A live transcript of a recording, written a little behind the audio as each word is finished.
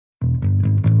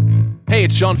Hey,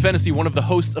 it's Sean Fennessy, one of the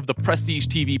hosts of the Prestige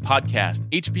TV podcast.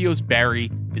 HBO's Barry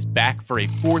is back for a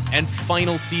fourth and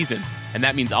final season, and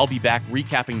that means I'll be back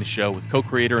recapping the show with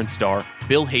co-creator and star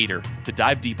Bill Hader to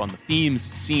dive deep on the themes,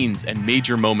 scenes, and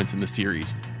major moments in the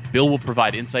series. Bill will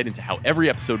provide insight into how every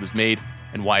episode was made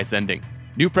and why it's ending.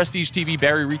 New Prestige TV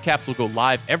Barry recaps will go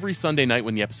live every Sunday night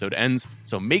when the episode ends,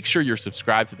 so make sure you're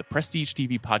subscribed to the Prestige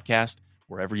TV podcast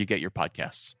wherever you get your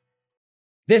podcasts.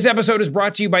 This episode is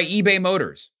brought to you by eBay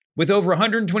Motors. With over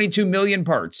 122 million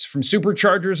parts, from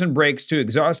superchargers and brakes to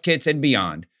exhaust kits and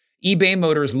beyond, eBay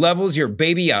Motors levels your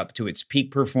baby up to its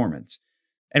peak performance.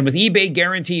 And with eBay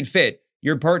Guaranteed Fit,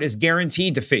 your part is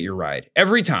guaranteed to fit your ride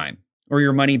every time, or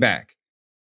your money back.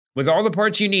 With all the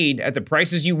parts you need at the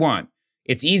prices you want,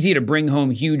 it's easy to bring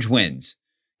home huge wins.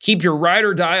 Keep your ride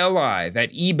or die alive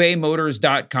at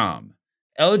ebaymotors.com.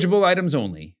 Eligible items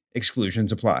only.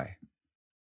 Exclusions apply.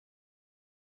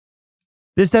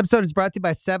 This episode is brought to you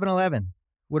by 7-Eleven.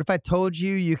 What if I told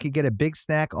you you could get a big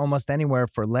snack almost anywhere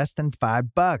for less than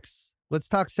 $5? Let's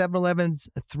talk 7-Eleven's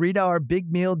 $3 big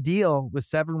meal deal with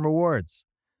 7 rewards.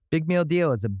 Big meal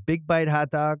deal is a big bite hot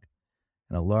dog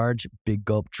and a large big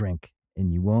gulp drink,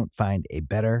 and you won't find a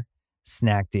better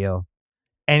snack deal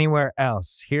anywhere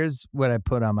else. Here's what I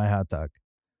put on my hot dog: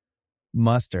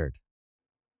 mustard.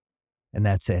 And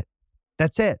that's it.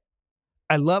 That's it.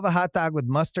 I love a hot dog with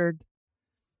mustard.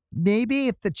 Maybe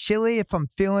if I'm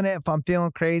feeling it, if I'm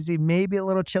feeling crazy, maybe a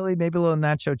little chili, maybe a little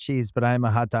nacho cheese, but I'm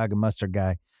a hot dog and mustard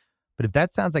guy. But if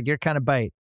that sounds like your kind of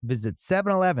bite, visit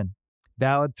 7-Eleven,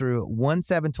 valid through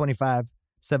 1/7/25.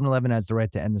 7-Eleven has the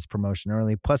right to end this promotion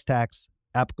early, plus tax,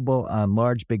 applicable on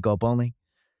large big gulp only.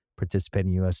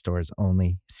 Participating U.S. stores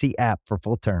only. See app for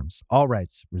full terms. All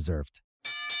rights reserved.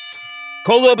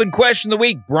 Cold open question of the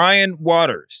week, Brian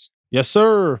Waters. Yes,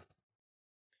 sir.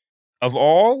 Of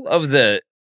all of the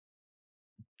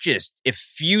just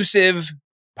effusive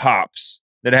pops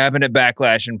that happened at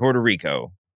Backlash in Puerto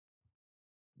Rico,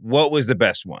 what was the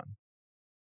best one?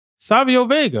 Savio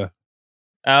Vega.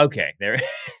 Okay, there.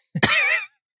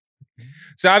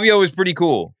 Savio was pretty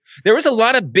cool. There was a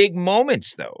lot of big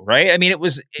moments, though, right? I mean, it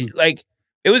was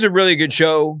a really good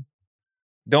show.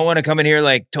 Don't want to come in here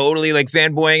like totally like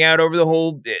fanboying out over the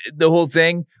whole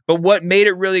thing. But what made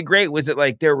it really great was that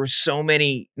like there were so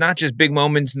many, not just big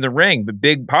moments in the ring, but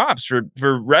big pops for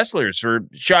wrestlers, for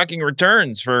shocking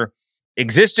returns, for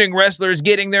existing wrestlers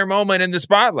getting their moment in the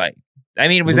spotlight. I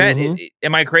mean, was that,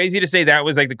 am I crazy to say that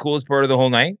was like the coolest part of the whole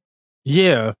night?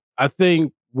 Yeah, I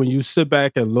think when you sit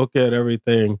back and look at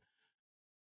everything,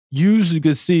 you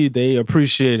could see they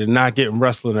appreciated not getting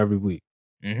wrestling every week.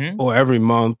 Mm-hmm. Or every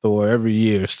month or every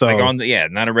year. So like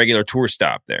not a regular tour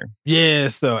stop there. Yeah,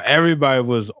 so everybody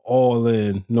was all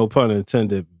in, no pun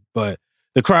intended, but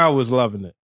the crowd was loving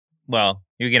it. Well,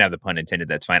 you can have the pun intended,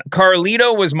 that's fine.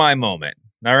 Carlito was my moment.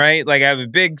 All right. Like I'm a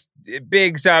big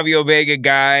Savio Vega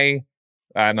guy.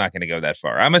 I'm not going to go that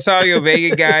far. I'm a Savio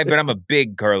Vega guy, but I'm a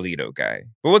big Carlito guy.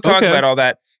 But we'll talk about all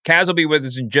that. Kaz will be with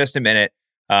us in just a minute.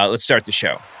 Let's start the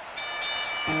show.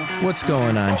 What's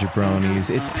going on,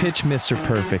 jabronis? It's Pitch Mr.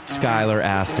 Perfect, Skylar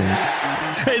Aston.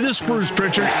 Hey, this is Bruce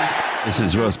Pritchard. This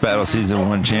is Roast Battle Season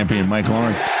 1 champion Mike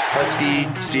Lawrence. Husky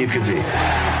Steve Kazee.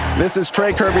 This is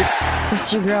Trey Kirby. This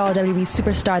is your girl, WWE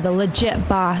superstar, the legit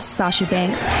boss, Sasha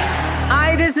Banks.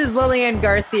 Hi, this is Lillian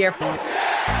Garcia.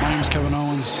 My name's Kevin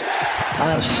Owens.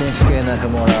 I'm Shinsuke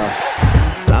Nakamura.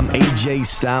 I'm AJ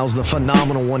Styles, the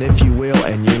phenomenal one, if you will,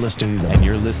 and you're listening to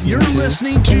You are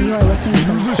listening to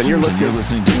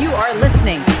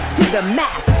The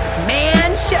Masked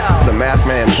Man Show. The Masked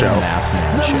Man Show.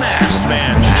 The Masked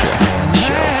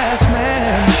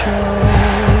Man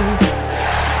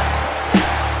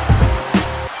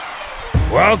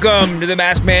Show. Welcome to the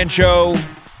Masked Man Show.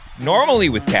 Normally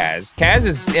with Kaz. Kaz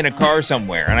is in a car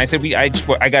somewhere, and I said, I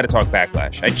got to talk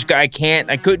Backlash. I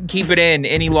couldn't keep it in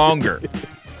any longer.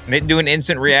 I didn't do an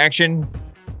instant reaction,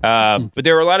 but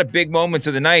there were a lot of big moments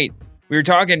of the night. We were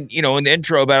talking, in the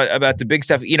intro about the big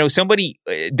stuff. Somebody,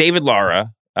 David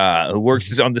Lara, who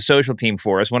works on the social team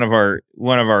for us, one of our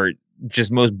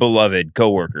just most beloved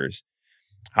coworkers,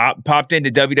 popped into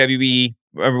WWE,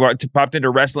 popped into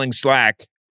Wrestling Slack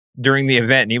during the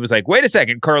event, and he was like, "Wait a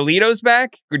second, Carlito's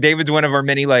back?" Or David's one of our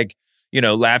many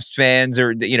lapsed fans,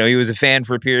 or he was a fan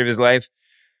for a period of his life.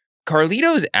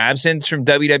 Carlito's absence from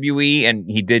WWE, and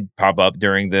he did pop up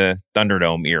during the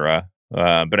Thunderdome era,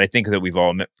 but I think that we've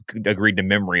all agreed to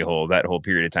memory hole that whole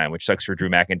period of time, which sucks for Drew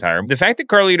McIntyre. The fact that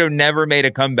Carlito never made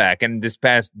a comeback in this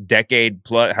past decade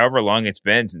plus, however long it's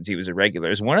been since he was a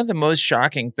regular, is one of the most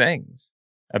shocking things,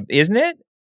 isn't it?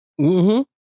 Mm-hmm.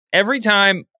 Every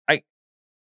time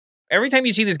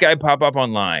you see this guy pop up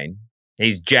online,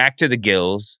 he's jacked to the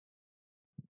gills.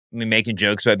 making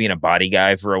jokes about being a body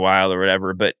guy for a while or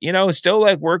whatever, but, still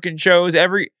like working shows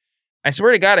I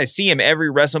swear to God, I see him every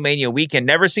WrestleMania weekend.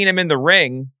 Never seen him in the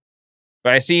ring,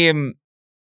 but I see him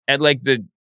at like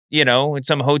in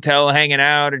some hotel hanging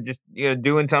out or just,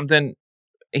 doing something.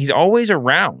 He's always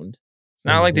around. It's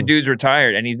not like the dude's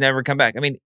retired and he's never come back. I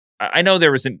mean, I know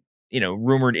there was some,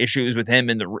 rumored issues with him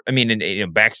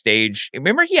in backstage.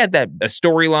 Remember he had a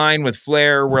storyline with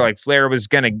Flair where like Flair was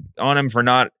on him for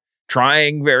not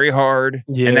trying very hard.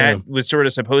 Yeah. And that was sort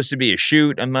of supposed to be a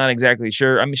shoot. I'm not exactly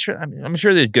sure. I'm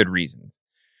sure there's good reasons.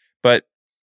 But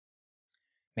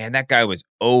man, that guy was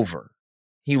over.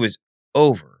 He was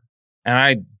over. And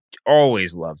I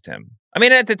always loved him. I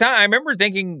mean, at the time, I remember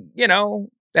thinking,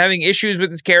 having issues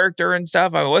with his character and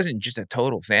stuff. I wasn't just a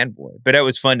total fanboy, but it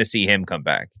was fun to see him come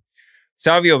back.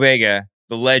 Savio Vega,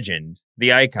 the legend,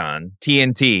 the icon,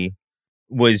 TNT,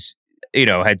 was,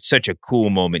 had such a cool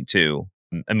moment too.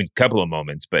 I mean, a couple of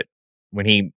moments, but when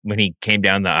he came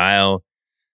down the aisle,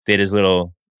 did his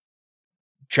little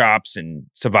chops and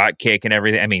sabat kick and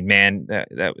everything. I mean, man,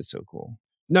 that was so cool.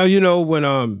 Now,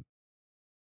 when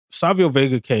Savio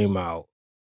Vega came out,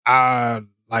 I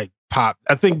popped.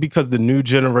 I think because the new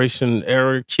generation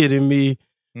era kid in me,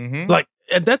 like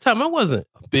at that time, I wasn't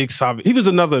a big Savio. He was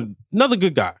another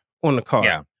good guy on the card.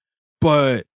 Yeah.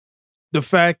 But the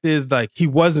fact is, like, he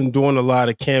wasn't doing a lot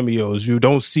of cameos. You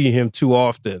don't see him too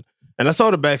often. And I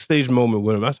saw the backstage moment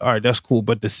with him. I said, all right, that's cool.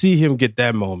 But to see him get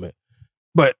that moment.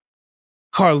 But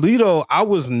Carlito, I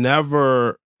was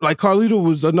never, like, Carlito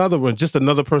was another one, just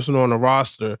another person on the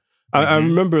roster. I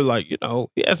remember, like,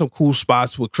 he had some cool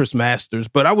spots with Chris Masters,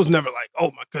 but I was never like,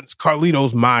 oh my goodness,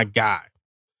 Carlito's my guy.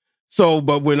 So,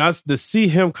 but when to see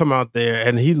him come out there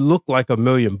and he looked like $1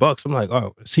 million, I'm like,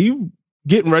 oh, is he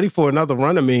getting ready for another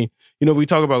run? I mean, we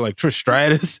talk about like Trish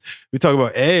Stratus, we talk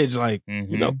about Edge, like,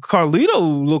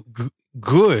 Carlito looked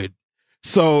good.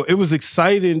 So it was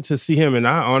exciting to see him. And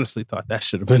I honestly thought that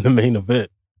should have been the main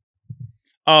event.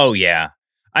 Oh, yeah.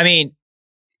 I mean,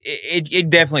 it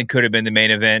definitely could have been the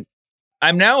main event.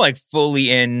 I'm now like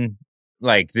fully in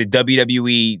like the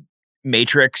WWE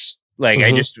matrix. Like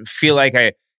I just feel like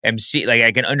I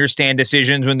can understand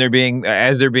decisions when they're being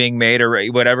made or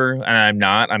whatever. And I'm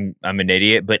not. I'm an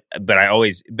idiot. But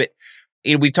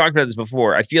we've talked about this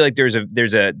before. I feel like there's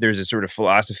a sort of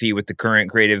philosophy with the current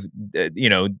creative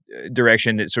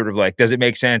direction that sort of like, does it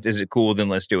make sense? Is it cool? Then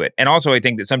let's do it. And also I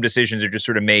think that some decisions are just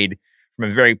sort of made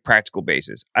from a very practical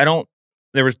basis.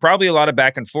 There was probably a lot of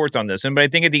back and forth on this one, but I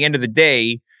think at the end of the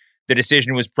day, the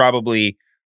decision was probably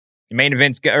the main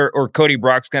event's or Cody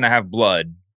Brock's going to have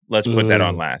blood. Let's put that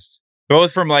on last.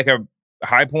 Both from like a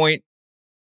high point,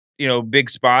 big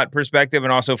spot perspective,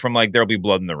 and also from like there'll be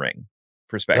blood in the ring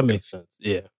perspective. That makes sense.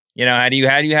 Yeah. How do you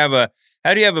have a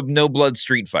no blood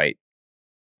street fight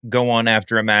go on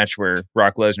after a match where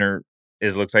Brock Lesnar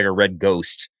looks like a red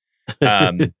ghost?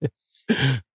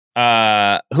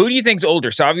 Who do you think's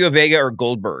older, Savio Vega or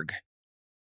Goldberg?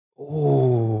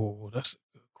 Oh, that's a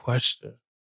good question.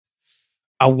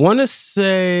 I want to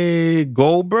say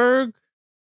Goldberg.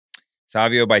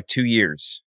 Savio by 2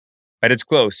 years, but it's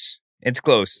close. It's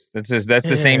close. That's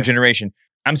the same generation.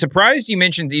 I'm surprised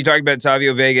you talked about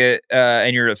Savio Vega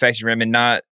and your affection for him, and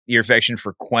not your affection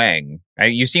for Quang.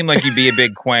 You seem like you'd be a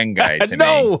big Quang guy to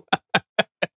me.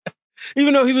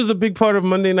 Even though he was a big part of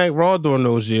Monday Night Raw during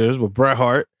those years with Bret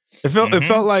Hart. It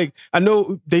felt like, I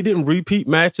know they didn't repeat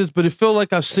matches, but it felt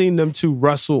like I've seen them two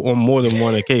wrestle on more than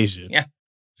one occasion. Yeah,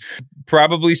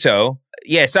 probably so.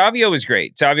 Yeah, Savio was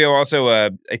great. Savio also, I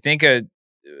think, a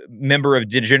member of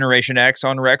Generation X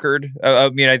on record.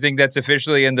 I think that's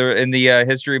officially in the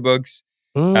history books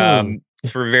for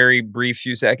a very brief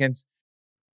few seconds.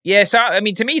 Yeah,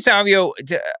 to me, Savio,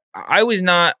 I was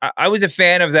a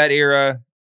fan of that era.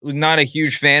 Not a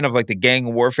huge fan of like the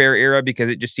gang warfare era because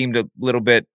it just seemed a little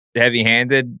bit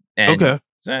heavy-handed. And, okay.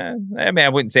 I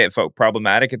wouldn't say it felt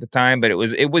problematic at the time, but it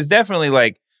was definitely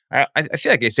like, I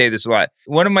feel like I say this a lot.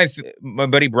 One of my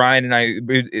buddy Brian and I,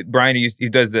 Brian we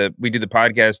do the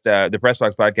podcast, the Press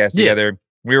Box podcast together.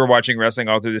 We were watching wrestling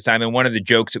all through this time, and one of the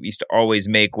jokes that we used to always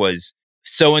make was,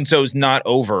 so-and-so's not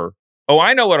over. Oh,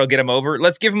 I know what'll get him over.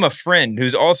 Let's give him a friend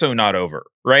who's also not over,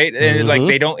 right? And like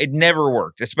it never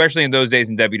worked, especially in those days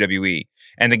in WWE.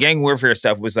 And the gang warfare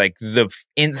stuff was like the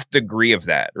nth degree of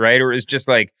that, right? Or it's just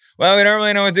like, well, we don't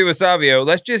really know what to do with Savio.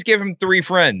 Let's just give him 3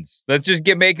 friends. Let's just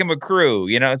make him a crew.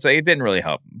 It's like it didn't really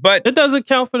help him. But it doesn't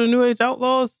count for the New Age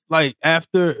Outlaws. Like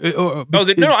after, no,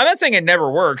 I'm not saying it never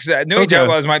works. New Age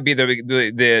Outlaws might be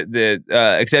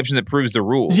the exception that proves the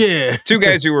rule. Yeah, 2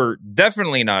 guys who were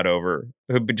definitely not over,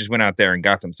 who just went out there and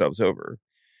got themselves over.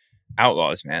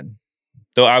 Outlaws, man.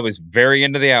 Though I was very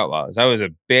into the Outlaws. I was a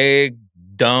big,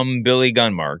 dumb Billy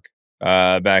Gunn mark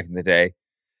back in the day.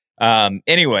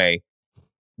 Anyway,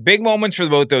 big moments for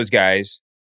both those guys.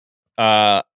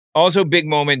 Also big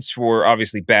moments for,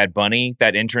 obviously, Bad Bunny.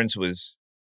 That entrance was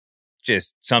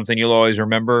just something you'll always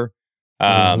remember.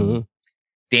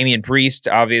 Damian Priest,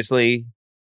 obviously.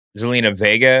 Zelina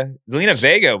Vega. Zelina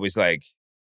Vega was like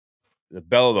the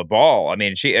belle of the ball. I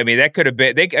mean, that could have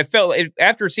been. I felt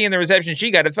after seeing the reception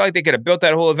she got, it felt like they could have built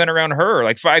that whole event around her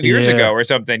like 5 years ago or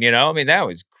something. You know, I mean, that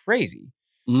was crazy.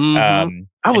 I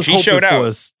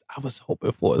was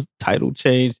hoping for a title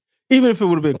change, even if it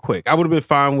would have been quick. I would have been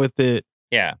fine with it.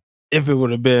 Yeah. If it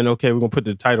would have been okay, we're gonna put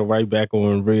the title right back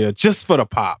on Rhea just for the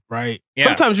pop, right? Yeah.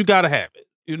 Sometimes you gotta have it,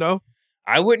 you know.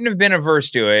 I wouldn't have been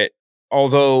averse to it,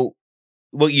 although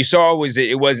what you saw was that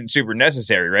it wasn't super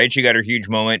necessary, right? She got her huge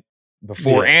moment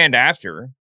before and after.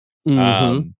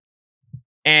 And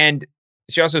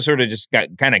she also sort of just got.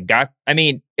 I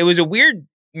mean, it was a weird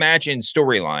match in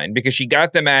storyline because she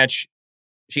got the match.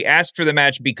 She asked for the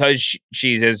match because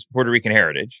she has Puerto Rican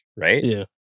heritage, right? Yeah.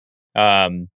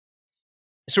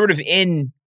 Sort of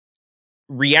in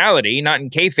reality, not in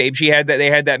kayfabe, they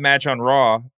had that match on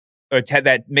Raw. Or had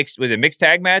that mixed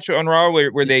tag match on Raw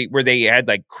where they had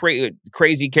like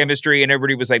crazy chemistry and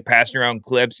everybody was like passing around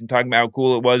clips and talking about how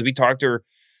cool it was. We talked to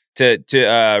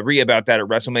Rhea about that at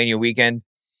WrestleMania weekend.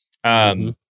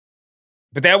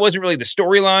 But that wasn't really the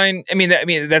storyline. I mean,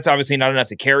 that's obviously not enough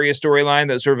to carry a storyline.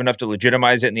 That's sort of enough to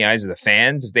legitimize it in the eyes of the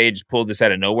fans. If they had just pulled this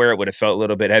out of nowhere, it would have felt a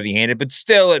little bit heavy-handed. But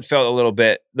still, it felt a little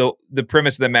bit. The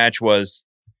premise of the match was,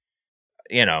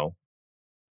 you know,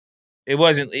 it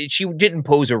wasn't. She didn't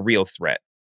pose a real threat,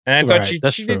 and I thought she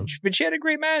did. But she had a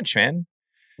great match, man.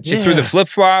 She threw the flip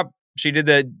flop. She did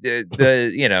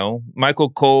the Michael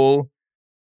Cole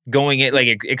going it,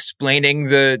 like explaining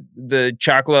the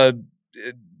chocolate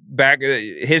back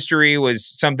history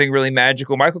was something really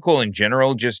magical. Michael Cole in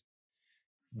general, just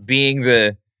being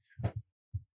the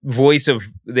voice of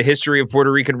the history of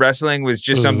Puerto Rican wrestling, was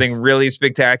just something really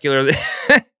spectacular.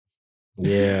 That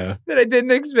I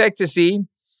didn't expect to see.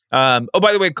 By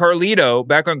the way,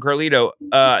 back on Carlito,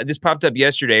 this popped up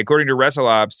yesterday. According to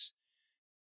WrestleOps,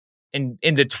 in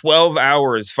the 12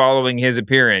 hours following his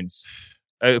appearance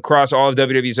across all of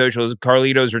WWE socials,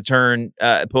 Carlito's return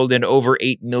pulled in over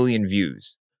 8 million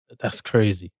views. That's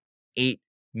crazy. 8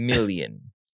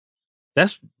 million.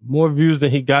 That's more views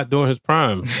than he got during his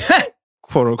prime,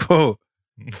 quote unquote.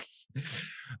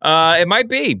 It might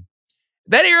be.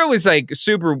 That era was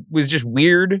was just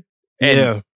weird.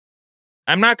 And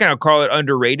I'm not going to call it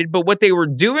underrated, but what they were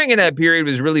doing in that period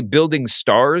was really building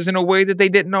stars in a way that they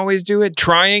didn't always do it,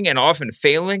 trying and often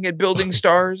failing at building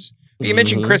stars. You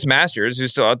mentioned Chris Masters,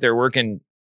 who's still out there working.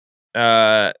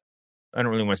 I don't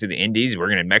really want to say the Indies. He's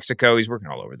working in Mexico. He's working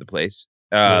all over the place.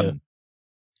 But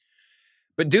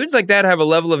dudes like that have a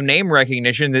level of name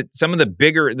recognition that some of the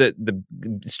bigger, the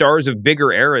stars of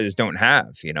bigger eras don't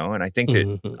have, you know? And I think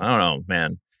that, I don't know,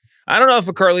 man. I don't know if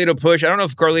a Carlito push. I don't know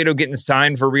if Carlito getting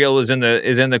signed for real is in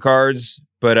the cards.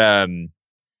 But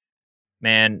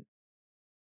man,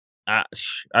 I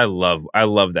love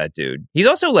that dude. He's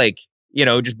also like, you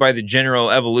know, just by the general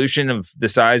evolution of the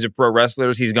size of pro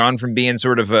wrestlers, he's gone from being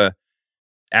sort of a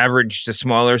average to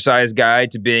smaller size guy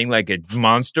to being like a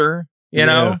monster, you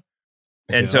know.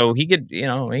 And so he could, you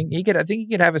know, I think he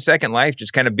could have a second life,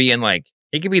 just kind of being like,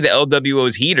 he could be the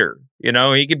LWO's heater, you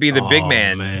know, he could be the big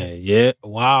man. Yeah.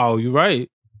 Wow. You're right.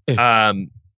 LWO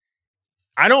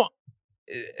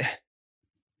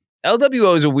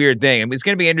is a weird thing. I mean, it's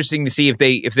going to be interesting to see if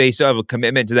they still have a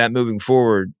commitment to that moving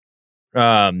forward.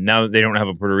 Now that they don't have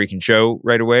a Puerto Rican show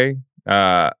right away.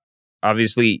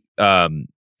 Obviously,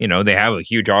 you know, they have a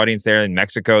huge audience there in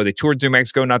Mexico. They toured through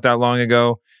Mexico not that long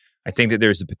ago. I think that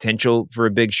there's the potential for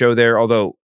a big show there,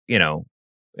 although, you know,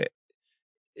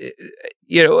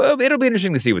 it'll be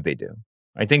interesting to see what they do.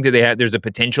 I think that there's a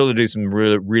potential to do some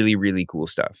really, really, really cool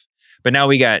stuff. But now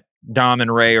we got Dom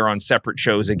and Ray are on separate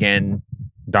shows again.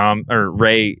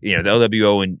 Ray, you know, the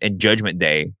LWO and Judgment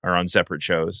Day are on separate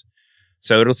shows.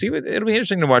 So it'll be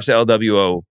interesting to watch the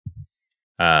LWO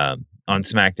on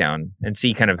SmackDown and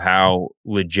see kind of how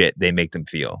legit they make them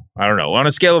feel. I don't know. On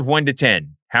a scale of 1 to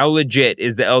 10, how legit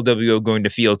is the LWO going to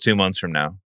feel 2 months from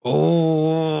now?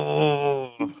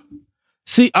 Oh,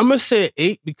 see, I'm gonna say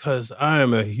 8 because I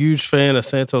am a huge fan of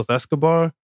Santos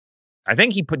Escobar. I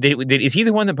think is he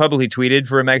the one that publicly tweeted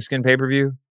for a Mexican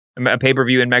pay-per-view, a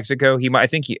pay-per-view in Mexico? I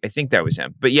think that was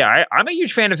him. But yeah, I'm a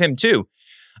huge fan of him too.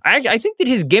 I think that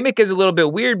his gimmick is a little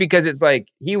bit weird because it's like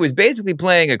he was basically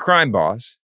playing a crime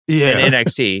boss in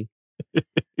NXT.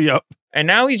 Yep. And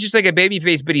now he's just like a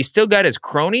babyface, but he's still got his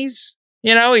cronies.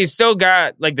 He's still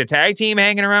got like the tag team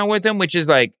hanging around with him, which is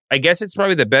like, I guess it's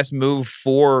probably the best move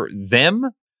for them,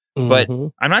 but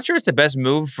I'm not sure it's the best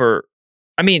move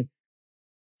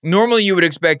normally you would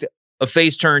expect a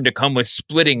face turn to come with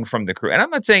splitting from the crew. And I'm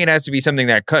not saying it has to be something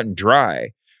that cut and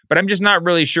dry, but I'm just not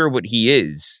really sure what he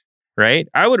is, right?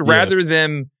 I would rather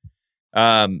them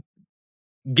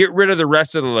get rid of the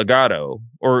rest of the Legado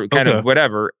or kind of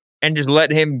whatever and just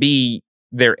let him be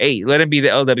their ace. Let him be the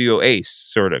LWO ace,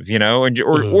 sort of,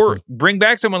 or bring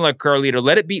back someone like Carlito.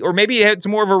 Let it be, or maybe it's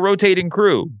more of a rotating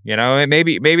crew, and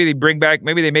maybe they bring back,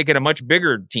 maybe they make it a much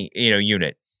bigger team,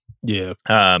 unit. Yeah.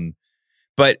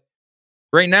 But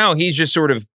right now he's just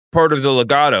sort of part of the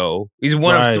Legado. He's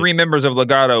one of 3 members of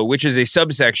Legado, which is a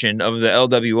subsection of the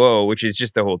LWO, which is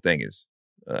just the whole thing is.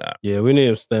 Yeah, we need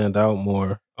him to stand out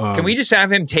more. Can we just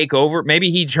have him take over? Maybe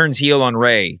he turns heel on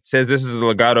Ray, says this is the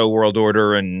Legado World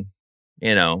Order, and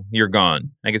you're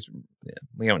gone. I guess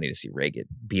we don't need to see Ray get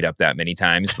beat up that many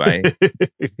times by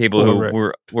people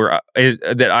who were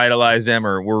that idolized him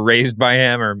or were raised by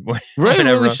him or Ray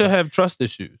whatever. really should have trust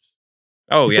issues.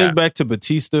 Oh, Think back to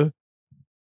Batista.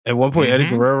 At one point, Eddie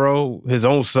Guerrero, his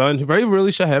own son, Ray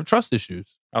really should have trust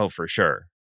issues. Oh, for sure.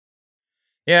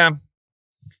 Yeah.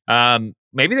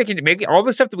 Maybe they can make all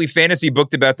the stuff that we fantasy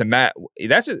booked about the mat.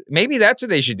 Maybe that's what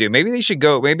they should do. Maybe they should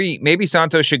go. Maybe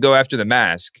Santos should go after the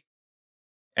mask,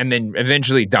 and then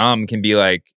eventually Dom can be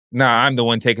like, "Nah, I'm the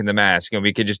one taking the mask," and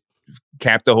we could just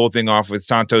cap the whole thing off with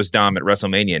Santos Dom at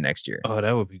WrestleMania next year. Oh,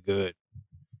 that would be good.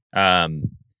 Well,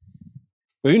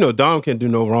 Dom can do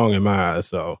no wrong in my eyes,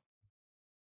 so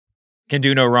can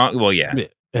do no wrong. Well, yeah,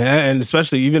 and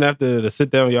especially even after the sit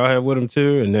down y'all had with him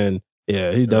too, and then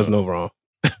he does no wrong.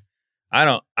 I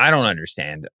don't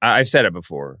understand. I've said it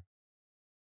before.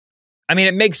 I mean,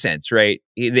 it makes sense, right?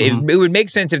 It would make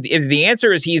sense if the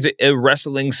answer is he's a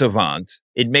wrestling savant.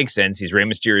 It makes sense. He's Rey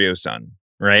Mysterio's son,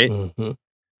 right?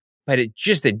 But it's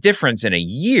just the difference in a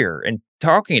year and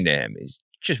talking to him is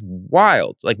just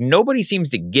wild. Like nobody seems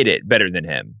to get it better than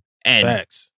him. And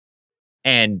facts.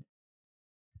 And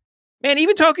man,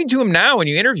 even talking to him now when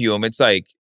you interview him, it's like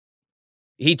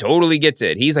he totally gets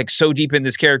it. He's like so deep in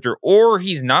this character, or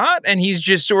he's not, and he's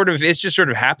just sort of, it's just sort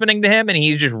of happening to him, and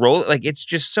he's just rolling. Like it's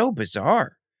just so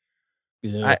bizarre.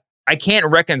 Yeah. I can't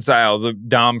reconcile the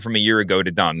Dom from a year ago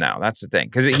to Dom now. That's the thing,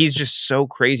 because he's just so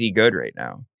crazy good right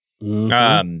now.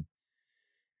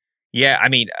 Yeah, I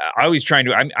mean, I'm just trying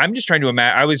to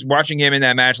imagine. I was watching him in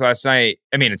that match last night.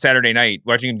 I mean, it's Saturday night,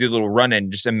 watching him do a little run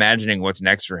and just imagining what's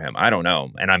next for him. I don't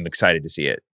know, and I'm excited to see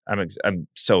it. I'm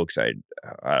so excited.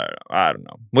 I don't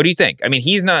know. What do you think? I mean,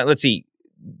 he's not. Let's see,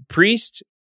 Priest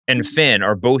and Finn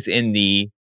are both in the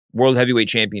World Heavyweight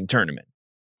Champion tournament,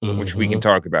 which we can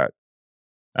talk about.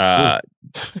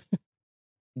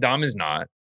 Dom is not.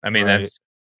 I mean, that's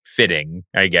fitting,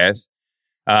 I guess.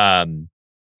 But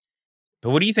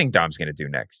what do you think Dom's going to do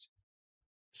next?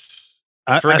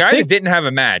 For a guy that didn't have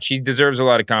a match, he deserves a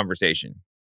lot of conversation.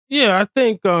 Yeah, I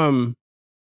think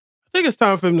it's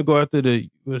time for him to go after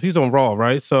he's on Raw,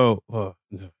 right? So,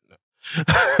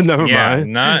 never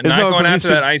mind. Not going after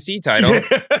that IC title.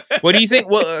 What do you think?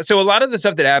 Well, so a lot of the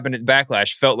stuff that happened at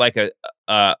Backlash felt like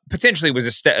potentially was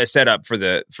a setup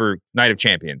for Night of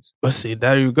Champions. Let's see.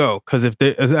 There you go. Because I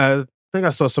think I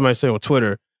saw somebody say on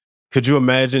Twitter, could you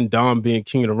imagine Dom being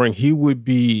King of the Ring? He would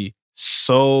be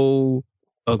so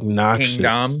obnoxious. King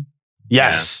Dom?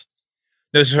 Yes.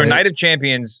 Yeah. No, so for Night of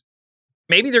Champions,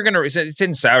 maybe they're going to, it's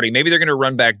in Saudi, maybe they're going to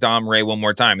run back Dom Ray one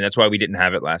more time. And that's why we didn't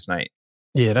have it last night.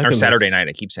 Yeah. Or Saturday night.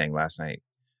 I keep saying last night.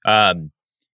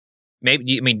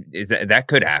 Maybe, I mean, that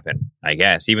could happen, I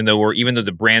guess. Even though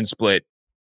the brand split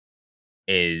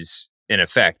is in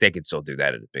effect, they could still do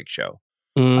that at a big show.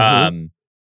 I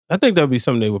think that would be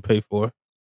something they would pay for.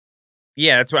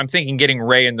 Yeah, that's what I'm thinking. Getting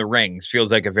Ray in the rings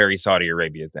feels like a very Saudi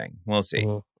Arabia thing. We'll see.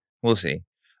 We'll see.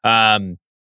 Talking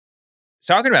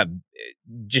about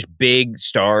just big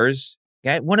stars,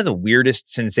 one of the weirdest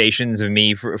sensations of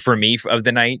me for me of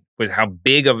the night was how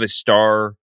big of a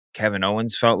star Kevin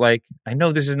Owens felt like. I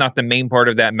know this is not the main part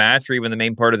of that match or even the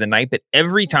main part of the night, but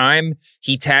every time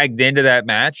he tagged into that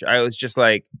match, I was just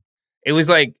like, it was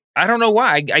like, I don't know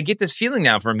why. I get this feeling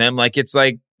now from him. Like, it's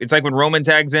like when Roman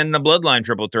tags in a Bloodline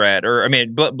triple threat, or I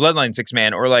mean, Bloodline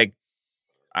 6-man, or like,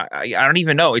 I don't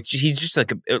even know. He's just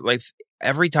like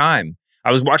every time.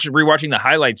 I was rewatching the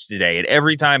highlights today, and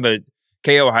every time a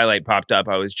KO highlight popped up,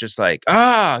 I was just like,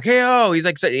 KO. He's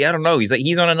like, I don't know.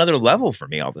 He's on another level for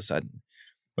me all of a sudden,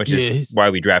 which is why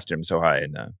we drafted him so high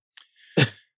in the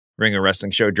Ring of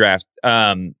Wrestling show draft.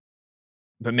 But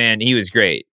man, he was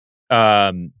great.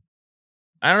 I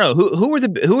don't know who were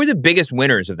the biggest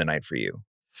winners of the night for you.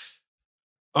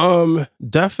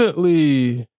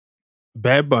 Definitely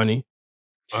Bad Bunny.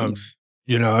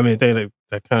 You know, I mean, that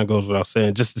kind of goes without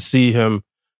saying. Just to see him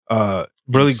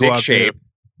really go out shape. there,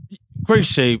 great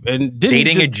shape, and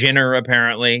dating a Jenner.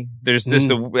 Apparently, there's just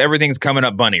everything's coming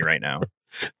up Bunny right now.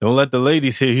 Don't let the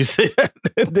ladies hear you say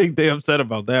that. they upset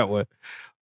about that one.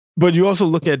 But you also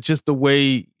look at just the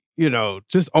way, you know,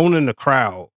 just owning the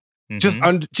crowd.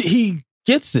 He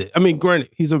gets it. I mean, granted,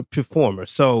 he's a performer,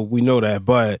 so we know that,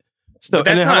 but still.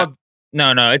 But that's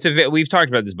No, we've talked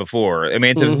about this before. I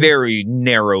mean, it's a very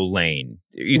narrow lane.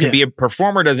 You can be a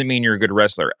performer doesn't mean you're a good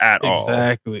wrestler at all.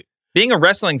 Exactly. Being a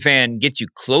wrestling fan gets you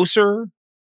closer.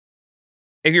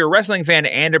 If you're a wrestling fan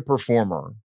and a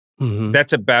performer,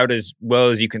 that's about as well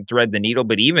as you can thread the needle.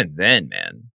 But even then,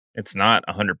 man, it's not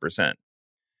 100%.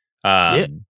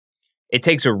 It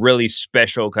takes a really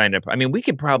special kind of. I mean, we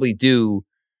could probably do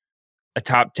a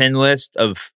top 10 list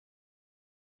of,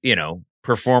 you know,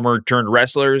 performer turned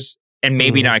wrestlers. And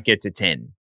maybe not get to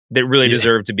 10 that really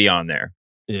deserve to be on there.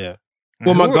 Yeah.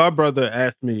 Well, my godbrother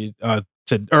asked me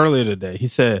earlier today. He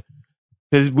said,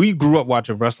 because we grew up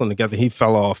watching wrestling together. He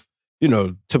fell off, you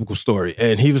know, typical story.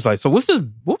 And he was like, so what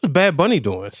was Bad Bunny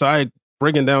doing? So I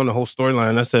breaking down the whole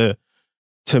storyline. I said,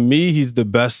 to me, he's the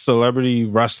best celebrity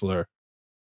wrestler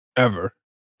ever.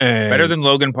 And better than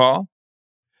Logan Paul?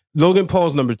 Logan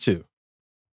Paul's number 2.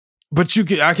 But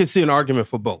I can see an argument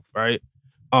for both, right?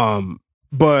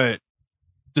 But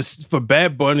for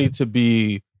Bad Bunny to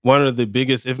be one of the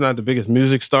biggest, if not the biggest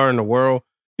music star in the world,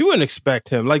 you wouldn't expect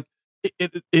him. Like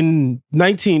in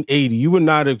 1980, you would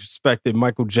not have expected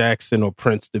Michael Jackson or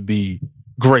Prince to be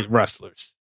great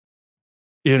wrestlers.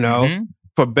 You know,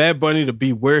 for Bad Bunny to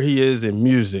be where he is in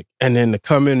music and then to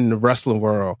come in the wrestling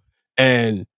world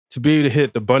and to be able to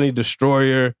hit the Bunny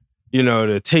Destroyer, you know,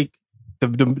 to take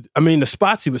the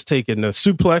spots he was taking, the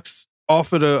suplex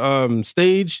off of the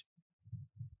stage.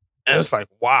 And it's like,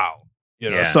 wow,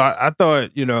 you know. So I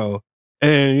thought, you know,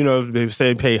 and you know, they were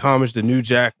saying pay homage to New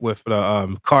Jack with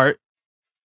the cart.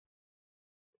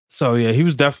 So yeah, he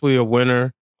was definitely a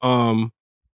winner. And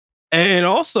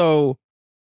also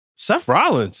Seth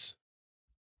Rollins.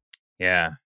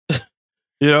 Yeah.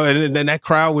 You know, and then that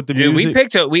crowd with the music. We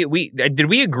picked did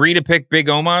we agree to pick Big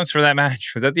Omos for that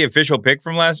match? Was that the official pick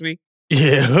from last week?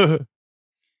 Yeah.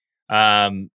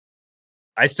 I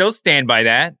still stand by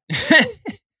that.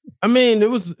 I mean, it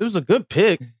was a good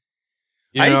pick.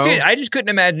 I just couldn't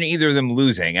imagine either of them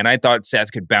losing, and I thought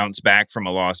Seth could bounce back from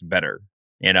a loss better.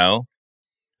 You know,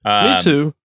 me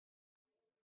too.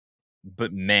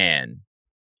 But man,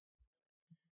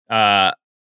 that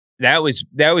was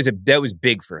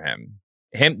big for him.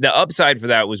 The upside for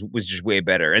that was just way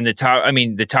better, and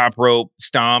the top rope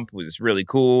stomp was really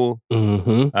cool. I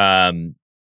don't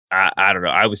know.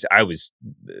 I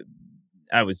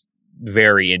was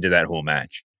very into that whole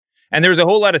match. And there's a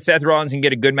whole lot of Seth Rollins can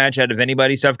get a good match out of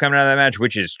anybody stuff coming out of that match,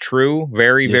 which is true.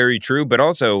 Very, very true. But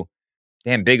also,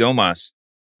 damn, Big Omos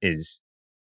is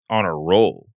on a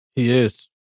roll. He is.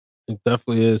 He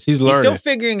definitely is. He's learning. He's still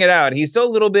figuring it out. He's still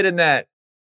a little bit in that.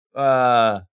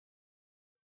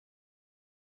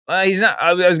 He's not.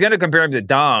 I was going to compare him to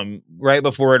Dom right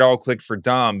before it all clicked for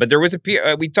Dom, but there was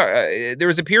there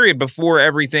was a period before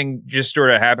everything just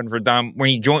sort of happened for Dom when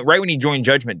he joined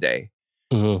Judgment Day,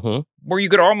 where you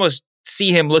could almost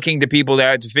see him looking to people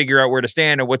to figure out where to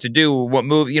stand and what to do, what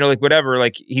move, you know, like whatever.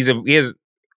 Like he has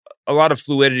a lot of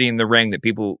fluidity in the ring that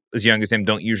people as young as him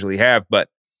don't usually have, but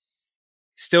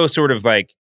still sort of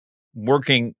like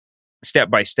working step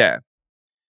by step.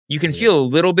 You can feel a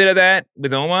little bit of that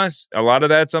with Omos, a lot of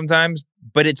that sometimes,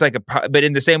 but it's like but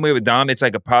in the same way with Dom, it's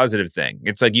like a positive thing.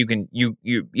 It's like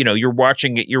you're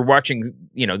watching it, you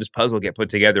know, this puzzle get put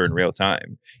together in real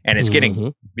time, and it's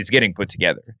getting put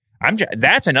together.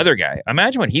 That's another guy.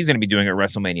 Imagine what he's going to be doing at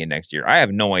WrestleMania next year. I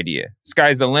have no idea.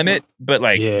 Sky's the limit, but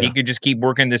like he could just keep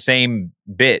working the same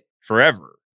bit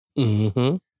forever.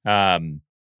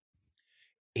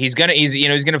 He's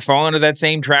gonna fall into that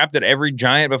same trap that every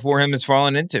giant before him has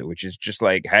fallen into, which is just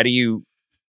like, how do you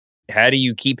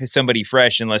keep somebody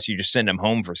fresh unless you just send them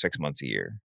home for 6 months a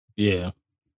year? Yeah,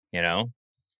 you know,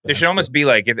 there should almost be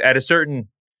like, if at a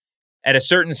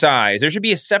certain size, there should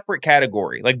be a separate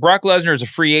category. Like Brock Lesnar is a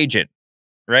free agent,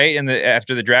 right? And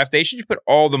after the draft, they should just put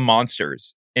all the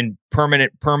monsters in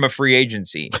perma free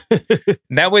agency.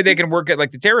 And that way they can work at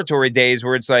like the territory days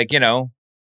where it's like, you know,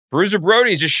 Bruiser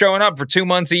Brody's just showing up for 2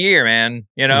 months a year, man.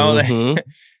 You know,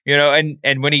 you know,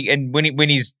 and when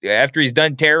he's after he's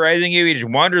done terrorizing you, he just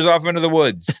wanders off into the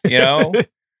woods. You know,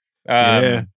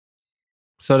 yeah.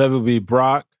 So that would be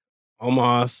Brock,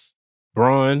 Omos,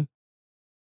 Braun.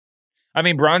 I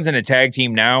mean, Braun's in a tag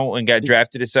team now and got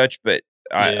drafted as such, but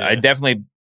I definitely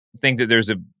think that there's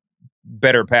a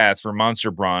better path for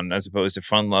Monster Braun as opposed to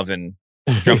fun-loving,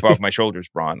 jump off my shoulders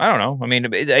Braun. I don't know. I mean,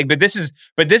 but this is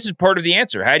part of the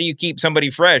answer. How do you keep somebody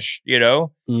fresh? You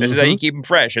know, this is how you keep them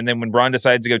fresh. And then when Braun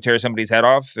decides to go tear somebody's head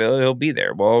off, he'll be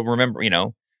there. Well, remember, you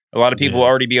know, a lot of people will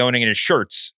already be owning his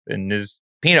shirts and his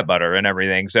peanut butter and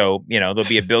everything. So, you know, there'll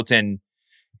be a built-in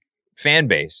fan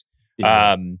base.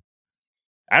 Yeah.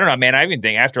 I don't know, man. I even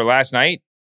think after last night,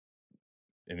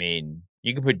 I mean,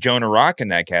 you could put Jonah Rock in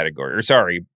that category. Or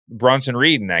sorry, Bronson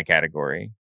Reed in that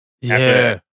category.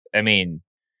 Yeah.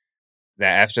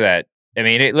 After that,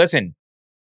 listen,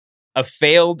 a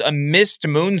missed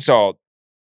moonsault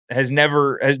has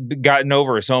gotten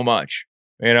over so much.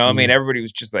 You know, I mean, everybody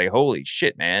was just like, holy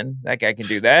shit, man, that guy can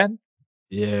do that.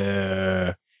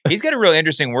 Yeah. He's got a real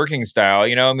interesting working style.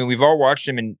 You know, I mean, we've all watched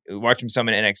him some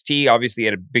in NXT. Obviously, he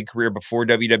had a big career before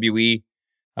WWE.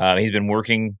 He's been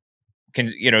working,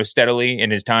 steadily in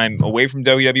his time away from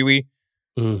WWE.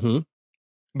 Mm-hmm.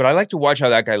 But I like to watch how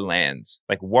that guy lands.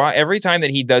 Like, every time that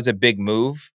he does a big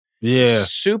move,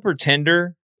 super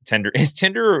tender. Is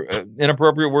tender an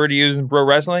inappropriate word to use in pro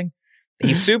wrestling?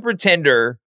 He's super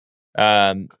tender.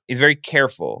 He's very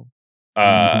careful.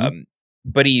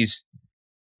 But he's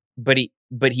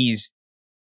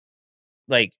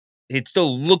like, it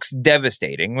still looks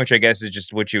devastating, which I guess is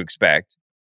just what you expect.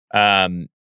 And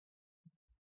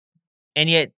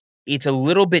yet it's a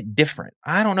little bit different.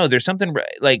 I don't know. There's something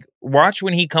like, watch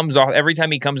when he comes off, every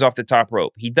time he comes off the top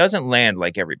rope, he doesn't land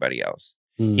like everybody else.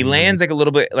 He lands like a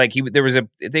little bit like there was a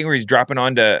thing where he's dropping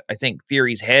onto, I think,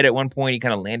 Theory's head at one point. He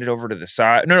kind of landed over to the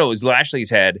side. No, it was Lashley's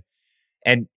head.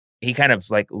 And he kind of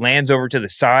like lands over to the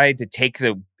side to take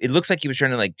it looks like he was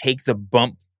trying to like take the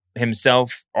bump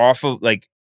himself off of like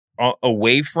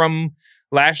away from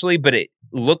Lashley, but it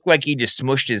looked like he just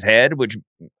smushed his head, which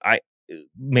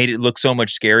made it look so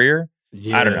much scarier.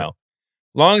 Yeah. I don't know.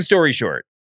 Long story short,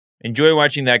 enjoy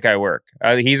watching that guy work.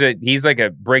 He's like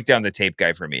a break down the tape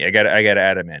guy for me. I got to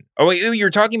add him in. Oh wait, you're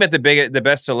talking about the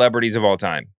best celebrities of all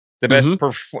time. The best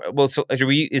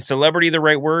is celebrity the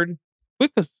right word?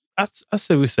 I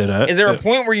say we say that. Is there a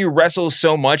point where you wrestle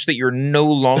so much that you're no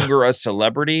longer a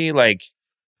celebrity? Like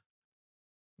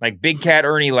Big Cat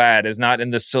Ernie Ladd is not in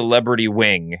the celebrity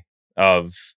wing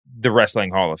of the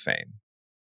Wrestling Hall of Fame.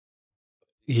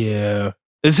 Yeah.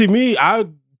 And see,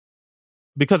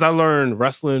 because I learned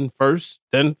wrestling first,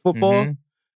 then football,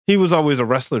 he was always a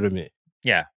wrestler to me.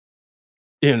 Yeah.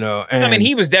 You know, and I mean,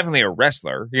 he was definitely a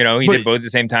wrestler. You know, he did both at the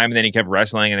same time, and then he kept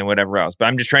wrestling and then whatever else. But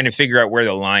I'm just trying to figure out where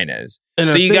the line is.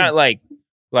 So you got like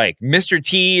Mr.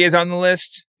 T is on the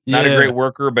list. Not a great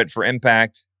worker, but for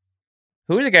Impact.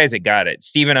 Who are the guys that got it?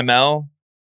 Stephen Amell?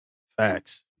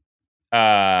 Facts.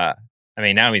 I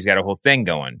mean, now he's got a whole thing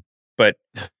going. But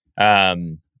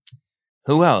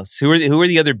who else? Who are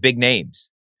the other big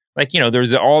names? Like, you know,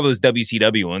 there's all those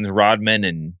WCW ones, Rodman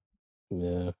and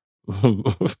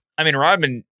I mean,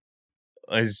 Rodman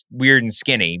is weird and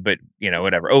skinny, but you know,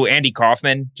 whatever. Oh, Andy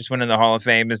Kaufman just went in the Hall of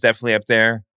Fame, is definitely up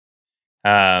there.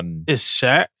 Is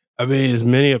Shaq? I mean, as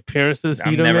many appearances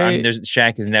made.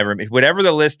 Shaq has never. Whatever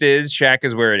the list is, Shaq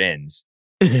is where it ends.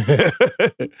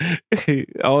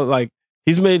 Like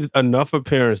he's made enough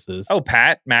appearances. Oh,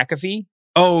 Pat McAfee.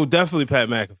 Oh, definitely Pat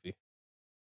McAfee.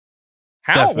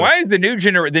 How? Definitely. Why is the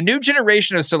new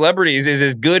generation of celebrities is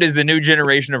as good as the new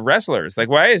generation of wrestlers? Like,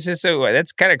 why is this so?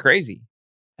 That's kind of crazy.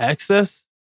 Access.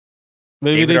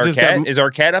 Maybe David they just Arquette? Is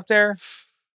Arquette up there?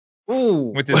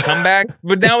 Ooh, with his comeback.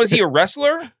 But now is he a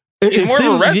wrestler? He's more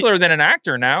of a wrestler than an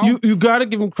actor now. You got to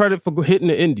give him credit for hitting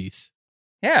the indies.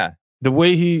 Yeah, the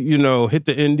way he hit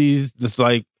the indies, it's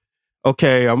like,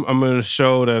 okay, I'm going to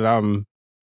show that I'm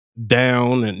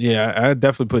down, and I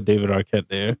definitely put David Arquette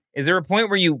there. Is there a point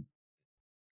where you?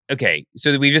 Okay,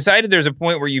 so we've decided there's a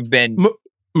point where you've been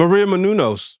Maria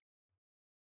Menounos.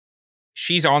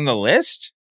 She's on the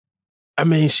list? I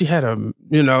mean, she had a,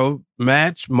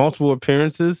 match, multiple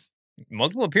appearances.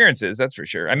 Multiple appearances, that's for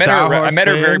sure. I met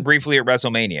her very briefly at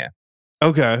WrestleMania.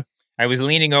 Okay. I was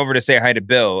leaning over to say hi to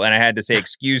Bill, and I had to say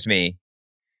excuse me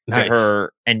to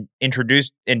her and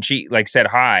introduced, and she said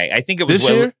hi. I think it was this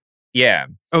year? Yeah.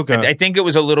 Okay. I think it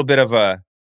was a little bit of a,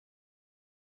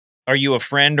 are you a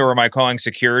friend or am I calling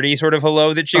security sort of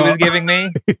hello that she was giving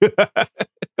me?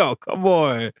 Oh, come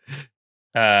on.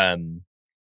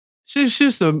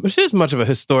 She's much of a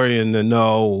historian to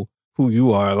know who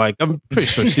you are. Like, I'm pretty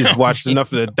sure she's watched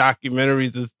enough of the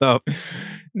documentaries and stuff.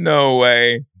 No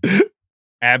way.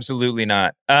 Absolutely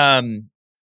not.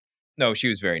 No, she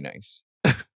was very nice.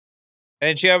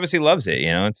 And she obviously loves it,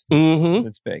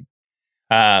 it's big.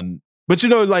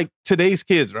 But today's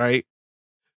kids, right?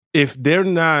 If they're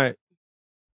not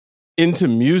into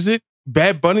music,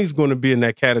 Bad Bunny's going to be in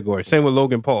that category. Same with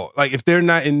Logan Paul. Like if they're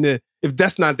not if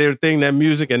that's not their thing, that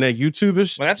music and that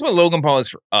YouTubers. Well, that's what Logan Paul is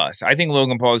for us. I think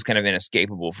Logan Paul is kind of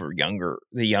inescapable for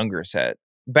the younger set.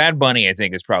 Bad Bunny, I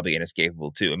think, is probably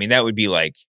inescapable too. I mean, that would be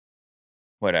like,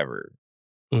 whatever.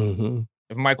 Mm-hmm.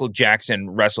 If Michael Jackson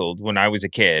wrestled when I was a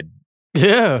kid.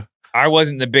 Yeah. I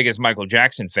wasn't the biggest Michael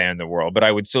Jackson fan in the world, but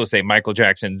I would still say Michael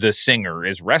Jackson, the singer,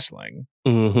 is wrestling.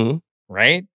 Mm-hmm.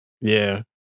 Right? Yeah.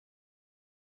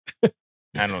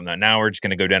 I don't know. Now we're just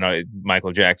going to go down a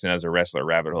Michael Jackson as a wrestler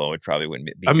rabbit hole, which probably wouldn't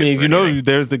be. I mean,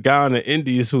 there's the guy on the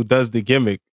Indies who does the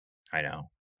gimmick. I know.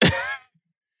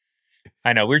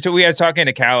 I know. We was talking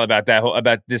to Cal about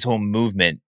this whole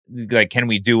movement. Like, can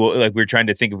we do, like, we're trying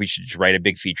to think if we should just write a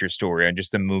big feature story on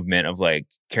just the movement of like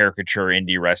caricature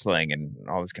indie wrestling and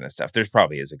all this kind of stuff. There's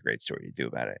probably is a great story to do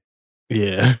about it.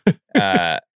 Yeah.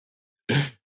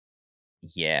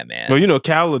 Yeah, man. Well,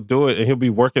 Cal will do it and he'll be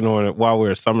working on it while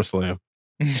we're at SummerSlam.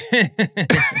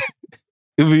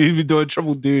 he'll be doing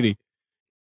triple duty.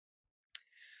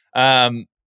 Okay,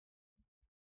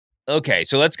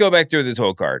 so let's go back through this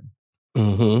whole card.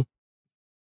 Mm-hmm.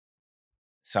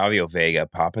 Savio Vega,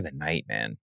 pop of the night,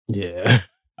 man. Yeah.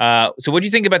 So what do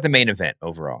you think about the main event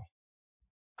overall?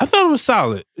 I thought it was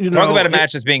solid. Talk about a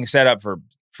match that's being set up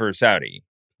for Saudi.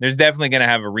 There's definitely going to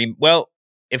have well,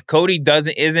 if Cody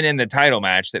isn't in the title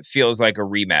match, that feels like a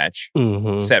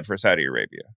rematch set for Saudi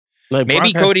Arabia. Like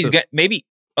maybe Cody's maybe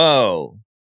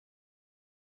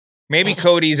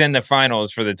Cody's in the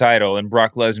finals for the title and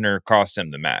Brock Lesnar costs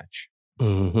him the match.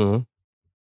 Mm-hmm.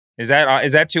 Is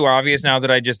that too obvious now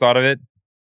that I just thought of it?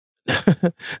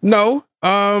 No.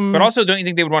 But also, don't you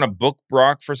think they would want to book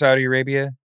Brock for Saudi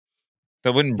Arabia?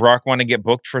 So wouldn't Brock want to get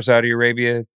booked for Saudi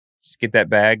Arabia? Just get that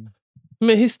bag? I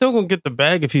mean, he's still going to get the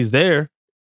bag if he's there.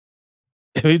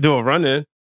 If he do a run-in.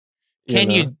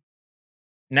 Can you...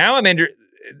 Now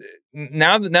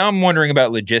I'm wondering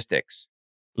about logistics.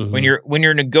 Mm-hmm. When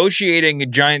you're negotiating a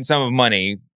giant sum of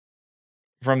money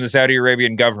from the Saudi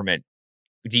Arabian government,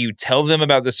 do you tell them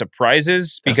about the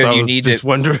surprises because you need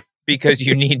because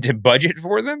you need to budget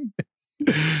for them?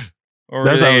 Or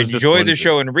do they enjoy the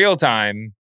show in real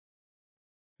time?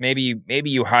 Maybe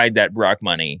you hide that Brock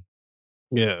money.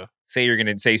 Yeah. Say you're going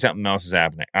to say something else is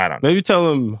happening. I don't know. Maybe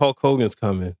tell them Hulk Hogan's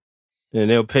coming and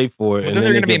they'll pay for it. Well, then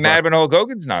they're going to be mad when Hulk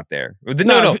Hogan's not there.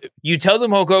 No. You tell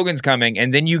them Hulk Hogan's coming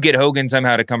and then you get Hogan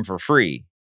somehow to come for free.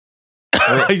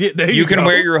 You can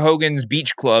wear your Hogan's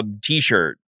Beach Club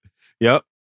t-shirt. Yep.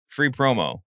 Free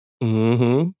promo.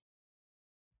 Mm-hmm.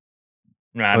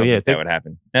 No, I don't think that would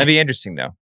happen. That'd be interesting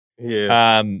though.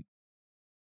 Yeah.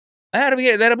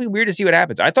 That'll be weird to see what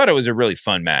happens. I thought it was a really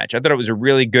fun match. I thought it was a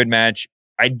really good match.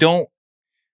 I didn't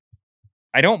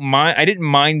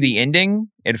mind the ending.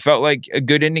 It felt like a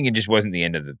good ending. It just wasn't the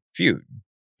end of the feud.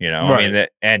 Right. I mean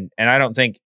and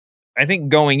I think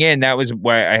going in, that was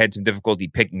why I had some difficulty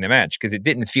picking the match because it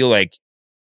didn't feel like.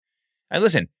 And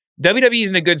listen, WWE is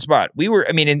in a good spot. We were,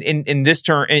 I mean, in this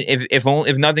term,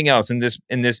 if nothing else, in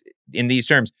these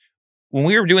terms, when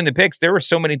we were doing the picks, there were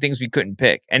so many things we couldn't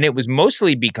pick, and it was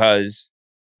mostly because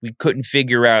we couldn't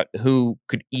figure out who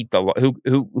could eat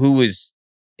who was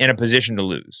in a position to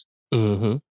lose.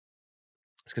 Mm-hmm.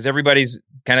 Because everybody's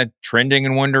kind of trending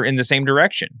in the same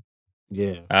direction.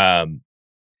 Yeah.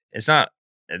 It's not.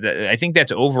 I think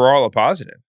that's overall a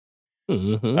positive.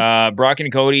 Mm-hmm. Brock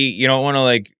and Cody, you don't want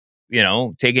to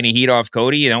take any heat off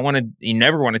Cody. You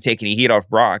never want to take any heat off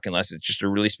Brock unless it's just a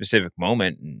really specific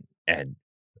moment. And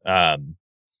I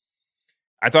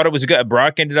thought it was good.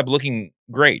 Brock ended up looking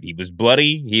great. He was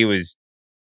bloody. He was,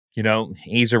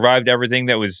 he survived everything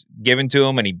that was given to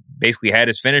him, and he basically had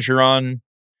his finisher on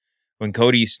when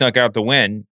Cody snuck out the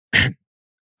win.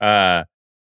 A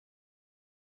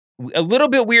little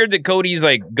bit weird that Cody's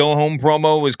go home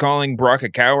promo was calling Brock a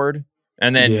coward.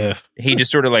 And then he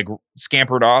just sort of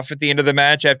scampered off at the end of the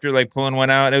match after pulling one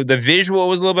out. The visual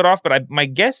was a little bit off, but my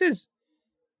guess is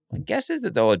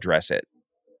that they'll address it.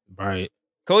 Right.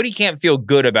 Cody can't feel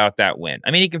good about that win. I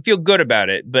mean, he can feel good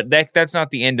about it, but that's not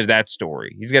the end of that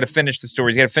story. He's got to finish the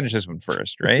story. He's got to finish this one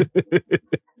first, right?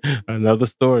 Another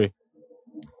story.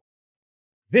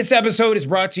 This episode is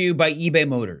brought to you by eBay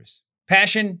Motors.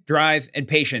 Passion, drive, and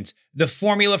patience. The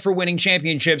formula for winning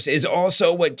championships is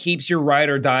also what keeps your ride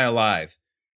or die alive.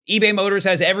 eBay Motors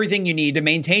has everything you need to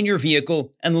maintain your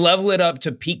vehicle and level it up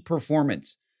to peak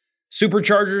performance.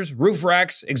 Superchargers, roof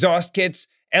racks, exhaust kits,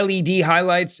 LED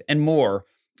highlights, and more.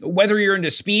 Whether you're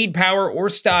into speed, power, or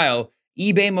style,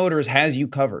 eBay Motors has you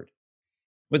covered.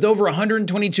 With over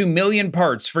 122 million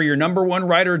parts for your number one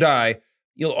ride or die,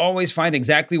 you'll always find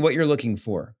exactly what you're looking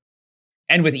for.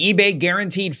 And with eBay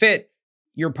Guaranteed Fit,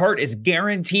 your part is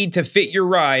guaranteed to fit your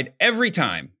ride every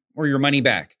time or your money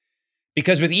back.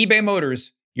 Because with eBay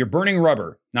Motors, you're burning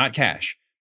rubber, not cash.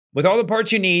 With all the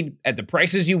parts you need at the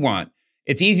prices you want,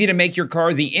 it's easy to make your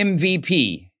car the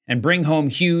MVP and bring home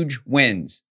huge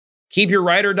wins. Keep your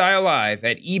ride or die alive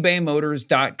at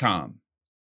ebaymotors.com.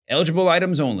 Eligible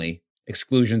items only.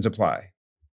 Exclusions apply.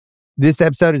 This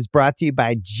episode is brought to you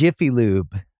by Jiffy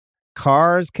Lube.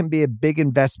 Cars can be a big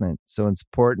investment, so it's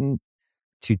important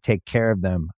to take care of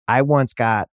them. I once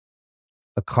got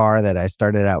a car that I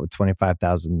started out with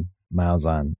 25,000 miles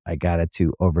on. I got it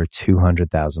to over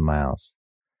 200,000 miles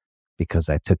because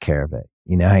I took care of it.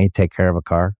 You know how you take care of a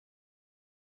car?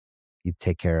 You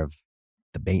take care of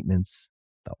the maintenance,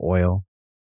 the oil,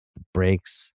 the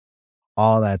brakes,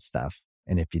 all that stuff.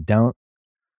 And if you don't,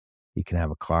 you can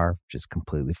have a car just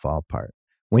completely fall apart.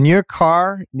 When your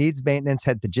car needs maintenance,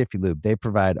 head to Jiffy Lube. They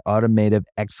provide automotive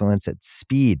excellence at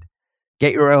speed.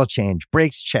 Get your oil change,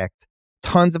 brakes checked,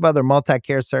 tons of other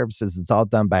multi-care services. It's all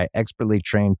done by expertly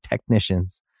trained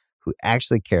technicians who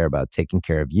actually care about taking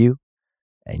care of you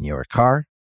and your car.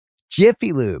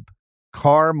 Jiffy Lube,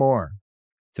 car more.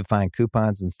 To find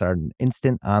coupons and start an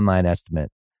instant online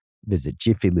estimate, visit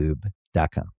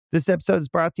jiffylube.com. This episode is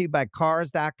brought to you by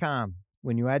Cars.com.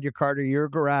 When you add your car to your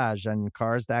garage on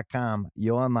Cars.com,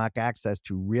 you'll unlock access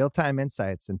to real-time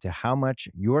insights into how much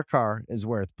your car is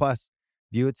worth. Plus,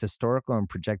 view its historical and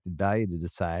projected value to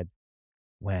decide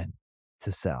when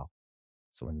to sell.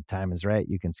 So when the time is right,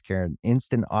 you can secure an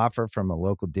instant offer from a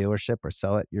local dealership or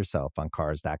sell it yourself on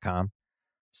Cars.com.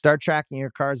 Start tracking your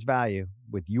car's value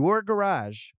with your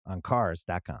garage on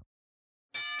Cars.com.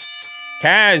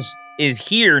 Kaz is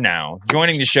here now,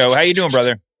 joining the show. How you doing,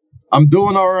 brother? I'm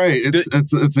doing all right.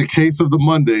 It's a case of the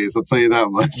Mondays. I'll tell you that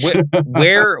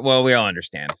much. Well, we all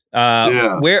understand.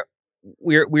 We're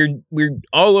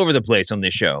all over the place on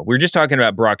this show. We're just talking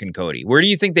about Brock and Cody. Where do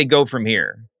you think they go from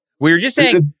here? We were just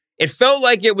saying it felt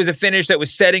like it was a finish that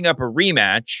was setting up a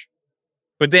rematch,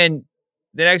 but then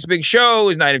the next big show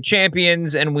is Night of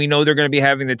Champions, and we know they're going to be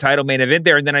having the title main event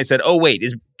there. And then I said, oh, wait,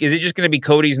 is it just going to be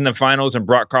Cody's in the finals and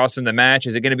Brock costing the match?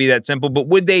 Is it going to be that simple? But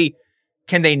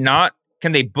can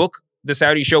they book the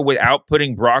Saudi show without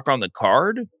putting Brock on the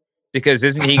card? Because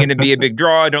isn't he going to be a big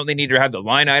draw? Don't they need to have the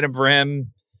line item for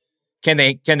him? Can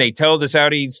they tell the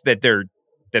Saudis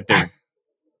that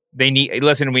they need,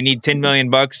 listen, we need $10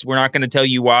 million. We're not going to tell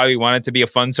you why. We want it to be a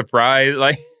fun surprise.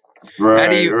 Like, right.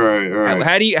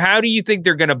 How do you think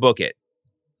they're going to book it?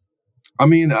 I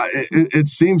mean, it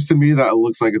seems to me that it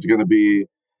looks like it's going to be,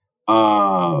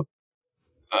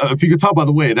 if you could tell by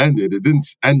the way it ended, it didn't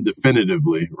end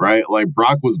definitively, right? Like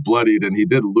Brock was bloodied and he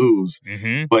did lose,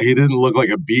 but he didn't look like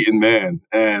a beaten man.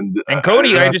 And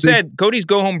Cody, I just said Cody's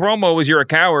go home promo was "You're a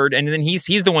coward," and then he's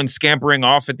the one scampering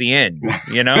off at the end,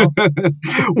 you know.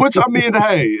 Which I mean,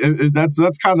 hey, that's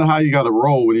kind of how you got to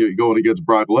roll when you're going against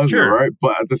Brock Lesnar, right?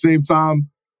 But at the same time,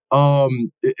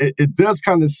 it does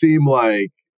kind of seem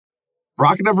like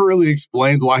Brock never really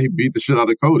explained why he beat the shit out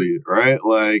of Cody, right?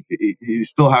 Like he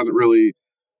still hasn't really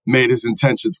made his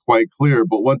intentions quite clear.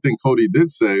 But one thing Cody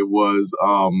did say was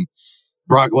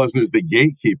Brock Lesnar's the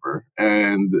gatekeeper.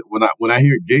 And when I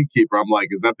hear gatekeeper, I'm like,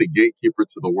 is that the gatekeeper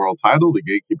to the world title, the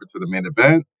gatekeeper to the main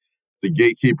event, the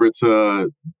gatekeeper to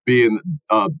being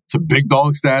to big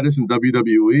dog status in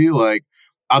WWE? Like,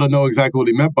 I don't know exactly what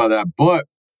he meant by that. But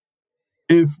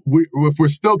if we're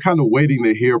still kind of waiting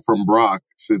to hear from Brock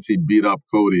since he beat up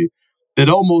Cody, it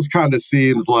almost kind of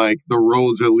seems like the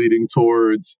roads are leading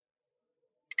towards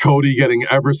Cody getting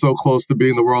ever so close to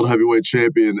being the world heavyweight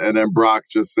champion, and then Brock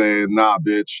just saying, nah,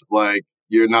 bitch, like,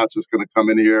 you're not just going to come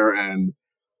in here and,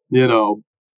 you know,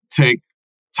 take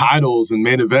titles and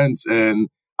main events. And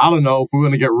I don't know if we're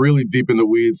going to get really deep in the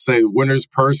weeds, say winners'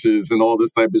 purses and all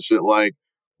this type of shit. Like,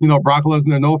 you know, Brock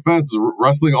Lesnar, no offense, is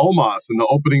wrestling Omos in the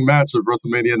opening match of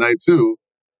WrestleMania Night 2,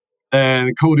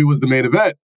 and Cody was the main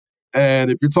event.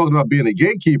 And if you're talking about being a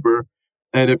gatekeeper,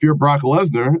 and if you're Brock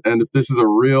Lesnar, and if this is a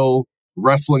real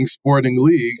wrestling sporting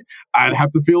league, I'd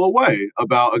have to feel a way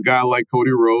about a guy like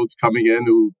Cody Rhodes coming in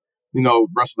who, you know,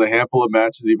 wrestled a handful of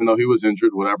matches, even though he was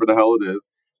injured, whatever the hell it is,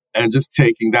 and just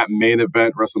taking that main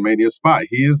event WrestleMania spot.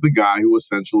 He is the guy who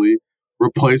essentially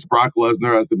replaced Brock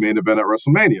Lesnar as the main event at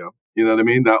WrestleMania. You know what I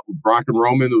mean? That Brock and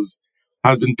Roman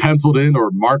has been penciled in or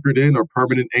markered in or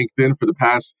permanent inked in for the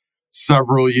past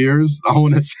several years, I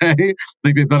want to say. I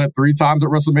think they've done it 3 times at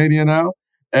WrestleMania now.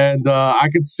 And I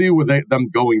could see them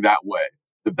going that way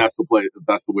if that's the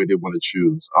way they want to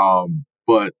choose.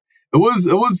 But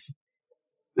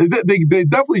they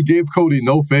definitely gave Cody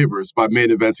no favors by main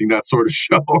eventing that sort of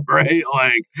show, right?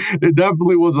 Like it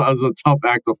definitely was a tough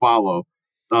act to follow.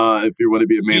 if you want to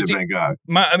be a main event guy.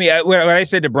 What I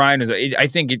said to Brian is, I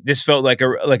think this felt like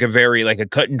a very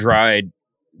cut and dried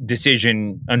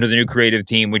decision under the new creative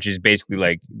team, which is basically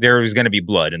like there was going to be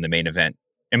blood in the main event.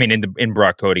 I mean, in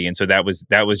Brock Cody, and so that was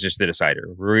just the decider.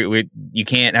 You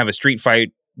can't have a street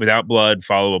fight without blood,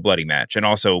 follow a bloody match, and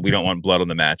also we don't want blood on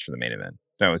the match for the main event.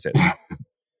 That was it,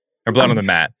 or blood on the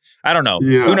mat. I don't know.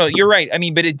 Yeah. Who knows? You're right. I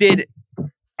mean, but it did.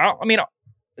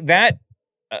 The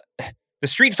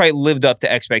street fight lived up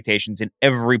to expectations in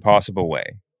every possible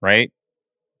way, right?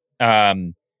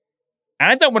 And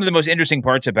I thought one of the most interesting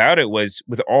parts about it was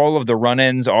with all of the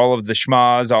run-ins, all of the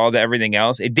schmas, all the everything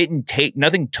else,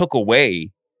 nothing took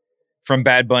away from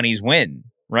Bad Bunny's win,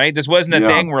 right? This wasn't a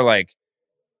thing where like,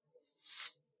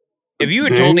 if you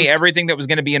had told me everything that was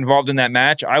going to be involved in that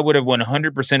match, I would have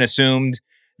 100% assumed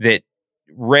that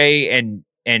Ray and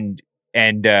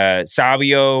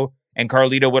Sabio and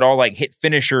Carlito would all like hit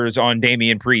finishers on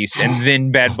Damian Priest, and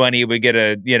then Bad Bunny would get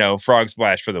a frog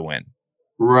splash for the win.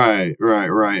 Right.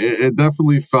 It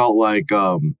definitely felt like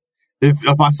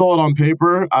if I saw it on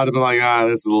paper, I'd have been like,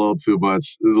 this is a little too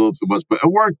much. But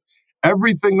it worked.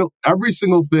 Every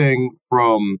single thing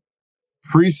from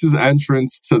Priest's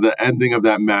entrance to the ending of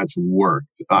that match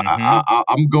worked.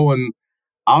 Mm-hmm.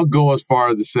 I'll go as far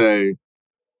as to say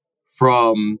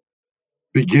from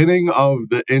beginning of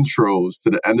the intros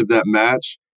to the end of that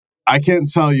match, I can't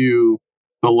tell you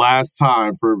the last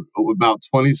time for about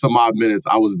 20 some odd minutes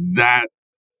I was that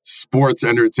sports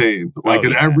entertained,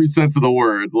 in every sense of the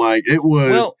word. Like it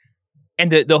was. Well,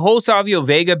 and the whole Savio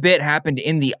Vega bit happened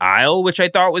in the aisle, which I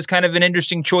thought was kind of an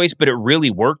interesting choice, but it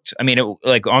really worked. I mean,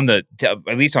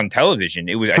 at least on television,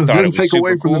 it was. I thought it was take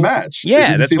away cool. from the match.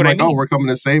 Yeah, that's what I mean. Oh, we're coming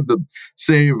to save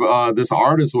this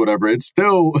artist, or whatever. It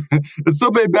still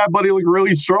made Bad Bunny look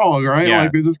really strong, right? Yeah.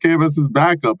 Like they just came as his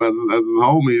backup, as his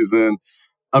homies, and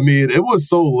I mean, it was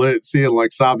so lit seeing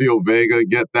like Savio Vega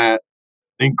get that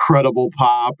incredible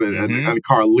pop, and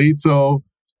Carlito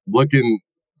looking.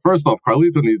 First off,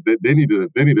 Carlito they need to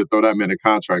throw that man a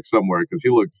contract somewhere because he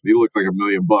looks like $1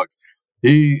 million.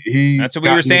 He that's what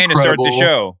we were saying to start the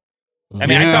show. I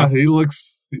mean, I thought he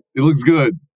looks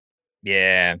good.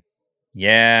 Yeah,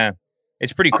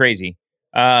 it's pretty crazy.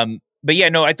 But yeah,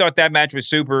 no, I thought that match was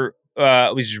super.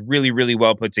 It was really, really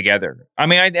well put together. I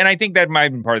mean, I think that might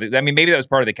have been part of it. I mean, maybe that was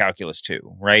part of the calculus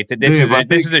too, right? That this is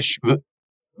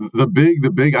the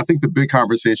big. I think the big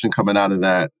conversation coming out of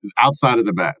that, outside of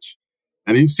the match.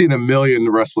 And you've seen a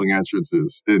million wrestling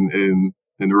entrances in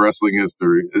wrestling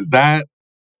history. Is Bad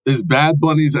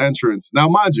Bunny's entrance? Now,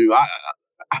 mind you,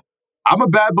 I'm a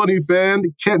Bad Bunny fan.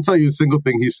 Can't tell you a single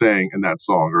thing he's saying in that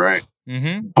song, right?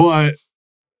 Mm-hmm. But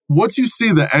once you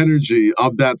see the energy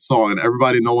of that song and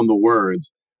everybody knowing the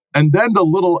words, and then the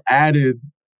little added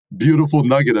beautiful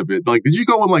nugget of it, like, did you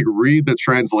go and like read the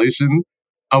translation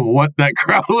of what that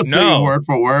crowd was saying word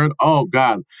for word? Oh,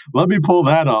 God. Let me pull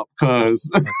that up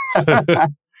because,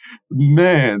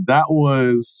 man, that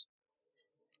was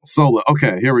so...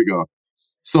 Okay, here we go.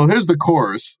 So here's the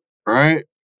chorus, right?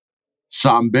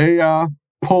 Shambaya,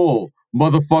 pull.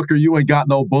 Motherfucker, you ain't got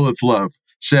no bullets left.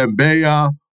 Shambaya,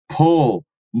 pull.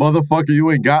 Motherfucker,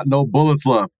 you ain't got no bullets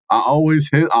left. I always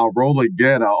hit, I'll roll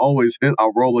again. I always hit,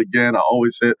 I'll roll again. I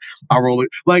always hit, I'll roll it.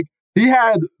 Like, he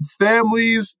had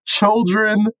families,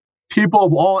 children, people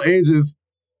of all ages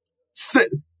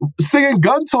singing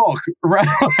gun talk, right?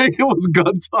 Like it was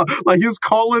gun talk. Like he was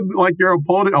calling like your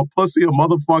opponent a pussy, a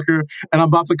motherfucker, and I'm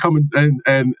about to come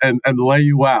and lay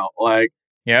you out. Like,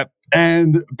 yep.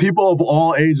 And people of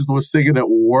all ages were singing it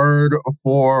word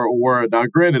for word. Now,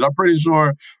 granted, I'm pretty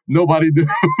sure nobody knew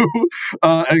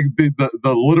the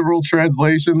literal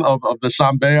translation of the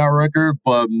Shambaya record,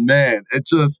 but man,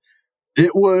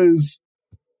 it was.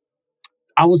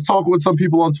 I was talking with some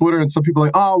people on Twitter, and some people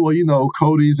like, oh, well, you know,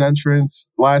 Cody's entrance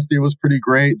last year was pretty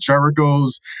great.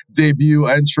 Jericho's debut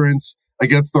entrance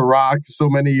against The Rock so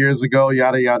many years ago,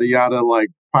 yada, yada, yada, like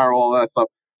pyro, all that stuff.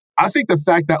 I think the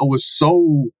fact that it was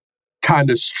so kind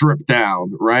of stripped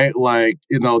down, right? Like,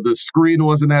 you know, the screen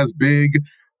wasn't as big.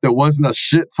 There wasn't a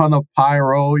shit ton of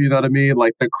pyro, you know what I mean?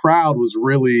 Like the crowd was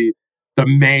really the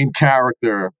main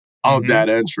character of that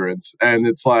entrance. And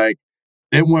it's like,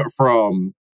 it went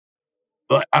from,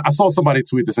 I saw somebody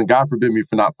tweet this, and God forbid me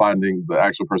for not finding the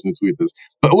actual person to tweet this,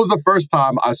 but it was the first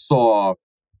time I saw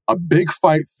a big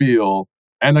fight feel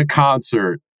and a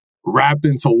concert wrapped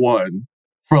into one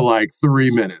for like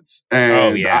 3 minutes.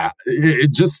 And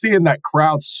just seeing that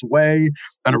crowd sway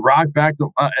and rock back,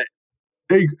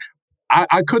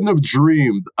 I couldn't have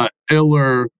dreamed a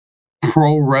iller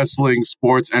pro wrestling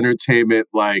sports entertainment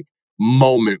like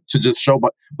moment to just show.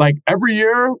 Like every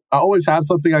year I always have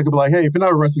something I could be like, hey, if you're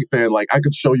not a wrestling fan, like I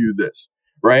could show you this,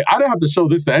 right? I didn't have to show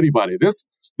this to anybody. This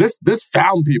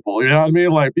found people, you know what I mean?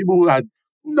 Like people who had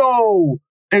no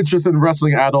interest in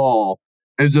wrestling at all.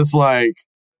 It's just like,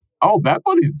 oh, Bad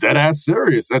Bunny's dead ass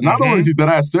serious. And not only is he dead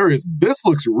ass serious, this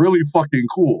looks really fucking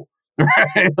cool.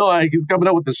 Right? Like he's coming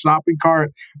up with the shopping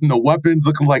cart and the weapons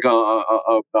looking like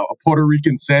a Puerto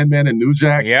Rican Sandman and New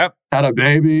Jack had a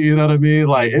baby, you know what I mean?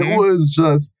 Like it was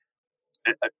just,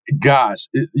 gosh,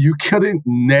 you couldn't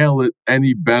nail it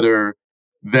any better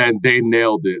than they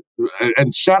nailed it.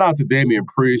 And shout out to Damian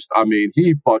Priest. I mean,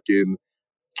 he fucking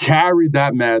carried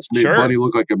that match, made Bunny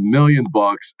look like $1 million,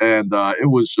 and it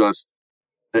was just,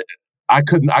 I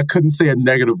couldn't say a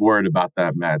negative word about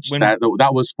that match.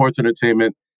 That was sports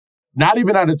entertainment, not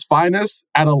even at its finest,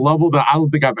 at a level that I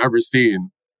don't think I've ever seen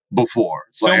before.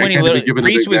 So many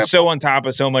Priest was so on top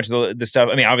of so much of the stuff.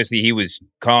 I mean, obviously he was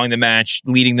calling the match,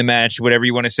 leading the match, whatever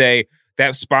you want to say.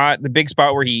 That spot, the big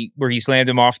spot where he slammed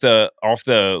him off the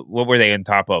what were they on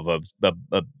top of a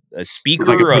speaker,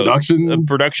 like a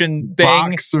production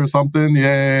box thing or something.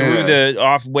 Yeah, threw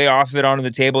the way off of it onto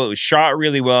the table. It was shot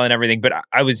really well and everything. But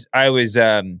I was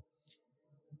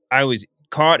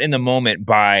caught in the moment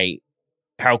by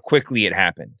how quickly it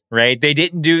happened. Right? They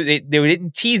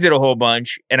didn't tease it a whole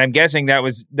bunch, and I'm guessing that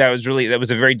was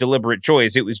a very deliberate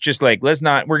choice. It was just like, we're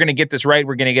going to get this right.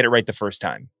 We're going to get it right the first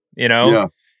time. You know?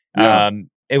 Yeah.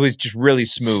 It was just really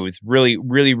smooth, really,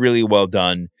 really, really well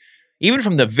done. Even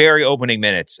from the very opening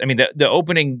minutes. I mean, the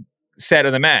opening set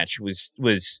of the match was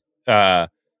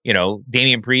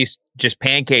Damian Priest just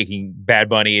pancaking Bad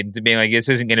Bunny and being like, this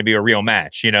isn't going to be a real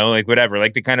match, like whatever.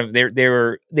 Like the kind of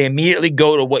they immediately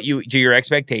go to your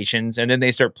expectations, and then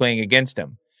they start playing against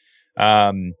him.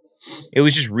 It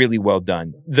was just really well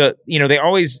done. They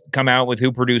always come out with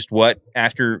who produced what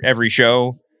after every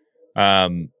show,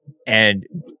 and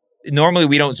normally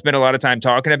we don't spend a lot of time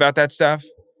talking about that stuff.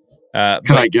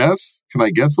 Can I guess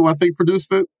who I think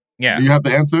produced it? Yeah. Do you have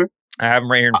the answer? I have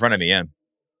them right here in front of me. Yeah.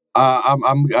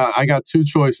 I got two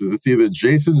choices. It's either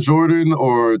Jason Jordan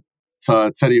or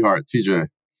Teddy Hart, TJ.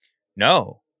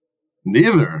 No.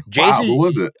 Neither. Jason, wow, who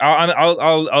was it?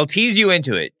 I'll tease you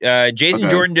into it. Jason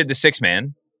Jordan did the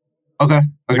 6-man. Okay.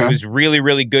 Which was really,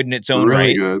 really good in its own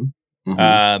right. Really good.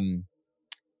 Mm-hmm.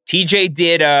 TJ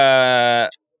did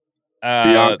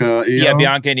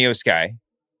Bianca and Io Sky.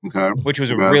 Okay. Which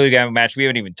was a really good match we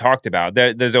haven't even talked about.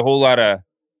 There's a whole lot of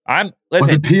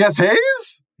was it P.S.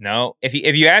 Hayes? No. If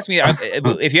you ask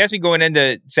me going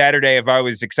into Saturday if I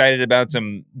was excited about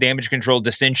some damage control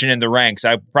dissension in the ranks,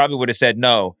 I probably would have said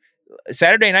no.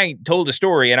 Saturday night told a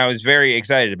story, and I was very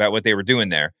excited about what they were doing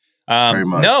there. Very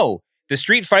much. No. The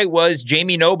street fight was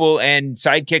Jamie Noble and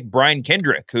sidekick Brian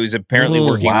Kendrick, who's apparently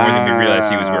working more than we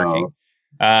realized he was working.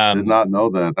 Did not know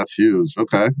that. That's huge.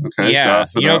 Okay. Yeah,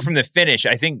 from the finish,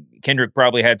 I think Kendrick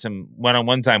probably had some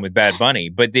one-on-one time with Bad Bunny,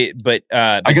 but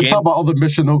I can tell about all the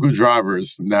Michinoku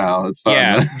drivers now. It's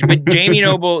but Jamie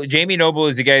Noble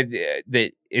is the guy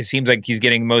that it seems like he's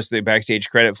getting most of the backstage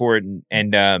credit for it,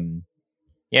 and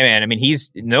yeah, man. I mean,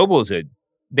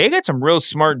 they got some real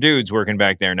smart dudes working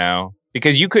back there now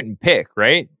because you couldn't pick,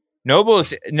 right? Noble.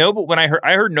 When I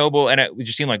heard Noble, and it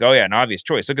just seemed like, oh yeah, an obvious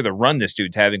choice. Look at the run this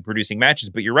dude's having producing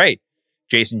matches. But you're right,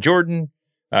 Jason Jordan,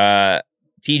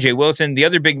 T.J. Wilson. The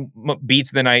other big beats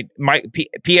of the night,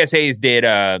 PSAs did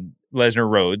Lesnar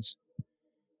Rhodes.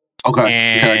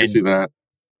 Okay, I can see that.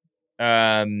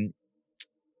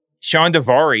 Sean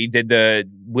Daivari did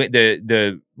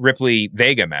the Ripley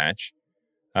Vega match.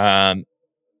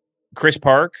 Chris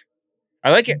Park. I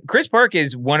like it. Chris Park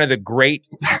is one of the great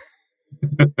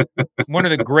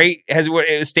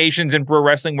stations in pro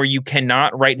wrestling where you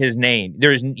cannot write his name.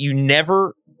 You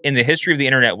never in the history of the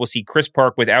internet will see Chris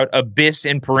Park without Abyss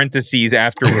in parentheses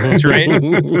afterwards, right?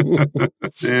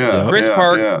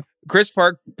 Chris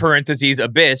Park parentheses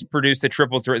Abyss produced the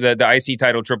triple threat, the IC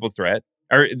title triple threat,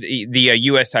 or the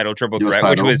US title triple threat,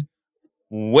 which was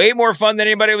way more fun than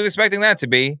anybody was expecting that to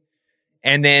be.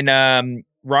 And then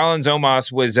Rollins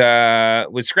Omos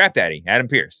was Scrap Daddy, Adam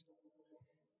Pearce.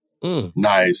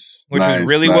 Nice. Which was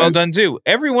really well done too.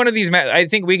 Every one of these I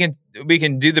think we can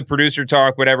do the producer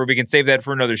talk, whatever. We can save that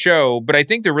for another show. But I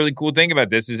think the really cool thing about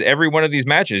this is every one of these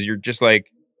matches, you're just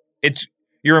like,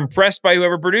 you're impressed by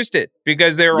whoever produced it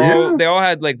because they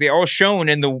all shone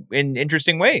in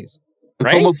interesting ways.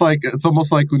 It's right? almost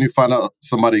like when you find out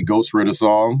somebody ghost wrote a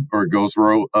song or ghost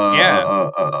wrote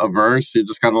a verse. You're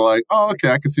just kind of like, oh,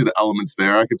 okay, I can see the elements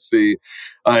there. I can see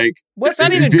like. Well, it's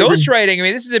not even ghostwriting. I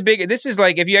mean, this is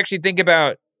like if you actually think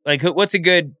about like what's a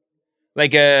good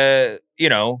like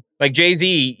like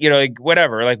Jay-Z, like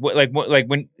whatever, like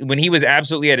when he was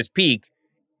absolutely at his peak.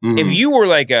 If you were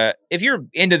like if you're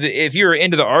into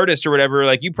the artist or whatever,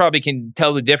 like you probably can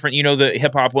tell the different, the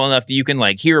hip hop well enough that you can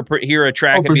like hear a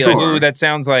track and be like, ooh, that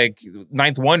sounds like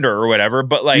Ninth Wonder or whatever.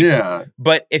 But like,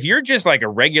 but if you're just like a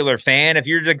regular fan, if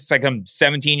you're just like a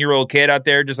 17-year-old kid out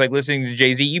there just like listening to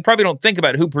Jay-Z, you probably don't think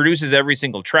about who produces every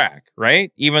single track,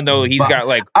 right? Even though he's got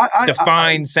like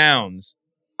defined sounds.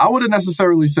 I wouldn't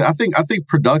necessarily say. I think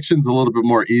production's a little bit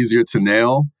more easier to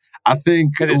nail. I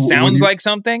think because it sounds like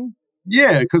something.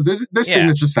 Yeah, because there's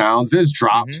signature sounds, there's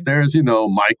drops, there's,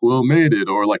 Mike Will made it,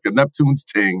 or like a Neptune's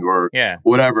ting, or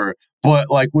whatever. But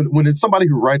like when it's somebody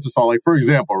who writes a song, like for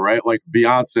example, right, like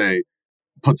Beyonce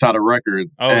puts out a record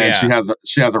she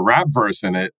has a rap verse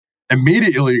in it.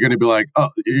 Immediately you're gonna be like, oh,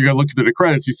 you're gonna look through the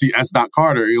credits, you see S.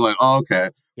 Carter, you're like, oh, okay.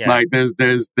 Yeah. Like there's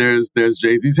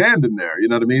Jay-Z's hand in there. You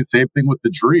know what I mean? Same thing with The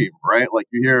Dream, right? Like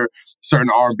you hear certain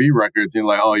R&B records, and you're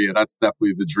like, oh yeah, that's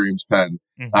definitely The Dream's pen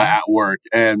at work.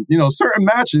 And certain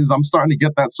matches, I'm starting to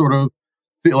get that sort of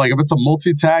feel. Like if it's a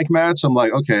multi-tag match, I'm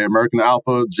like, okay, American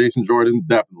Alpha, Jason Jordan,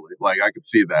 definitely. Like I could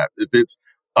see that. If it's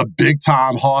a big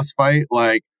time hoss fight,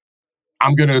 like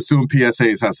I'm gonna assume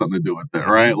PSAs has something to do with it,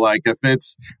 right? Like if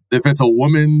it's a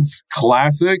women's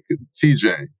classic,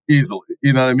 TJ easily,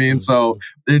 you know what I mean? So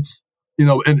it's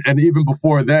and even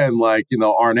before then, like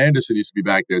Arn Anderson used to be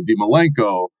back there, Di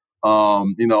Malenko, a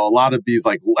lot of these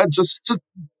like just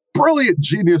brilliant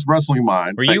genius wrrestling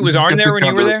minds. Was Arn there when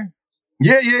you were there?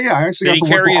 Yeah. I actually did he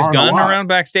carry his gun around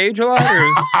backstage a lot?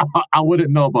 Or? I wouldn't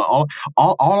know, but all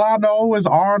I know is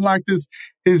Arn like this.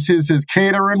 His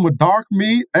catering with dark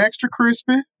meat, extra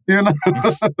crispy.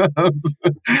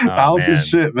 How's his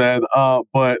shit, man?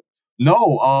 But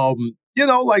no,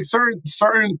 like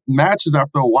certain matches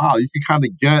after a while, you can kind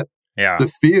of get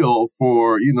the feel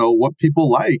for what people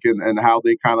like and how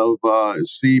they kind of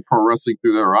see pro wrestling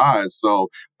through their eyes. So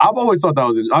I've always thought that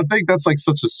was. I think that's like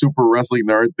such a super wrestling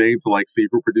nerd thing to like see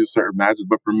who produce certain matches.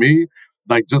 But for me,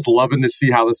 like just loving to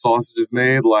see how the sausage is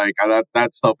made, like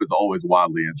that stuff is always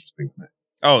wildly interesting to me.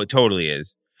 Oh, it totally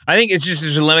is. I think it's just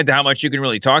there's a limit to how much you can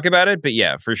really talk about it, but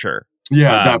yeah, for sure.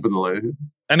 Yeah, definitely.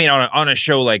 I mean, on a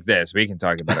show like this, we can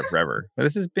talk about it forever. But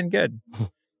this has been good.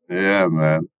 Yeah,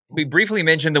 man. We briefly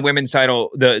mentioned the women's title,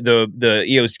 the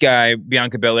Io Sky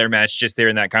Bianca Belair match just there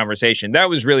in that conversation. That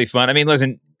was really fun. I mean,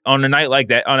 listen, on a night like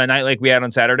that, on a night like we had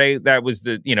on Saturday, that was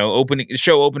the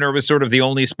show opener was sort of the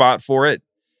only spot for it.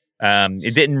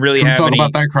 It didn't really have. Talk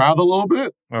about that crowd a little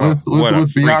bit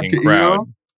with Bianca crowd. Io.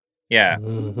 Yeah,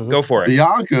 go for it.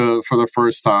 Bianca, for the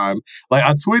first time, like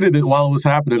I tweeted it while it was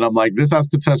happening. I'm like, this has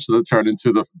potential to turn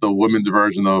into the women's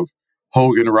version of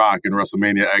Hogan Rock in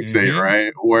WrestleMania X8,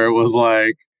 right? Where it was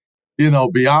like,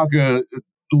 Bianca,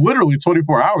 literally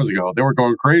 24 hours ago, they were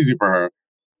going crazy for her.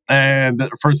 And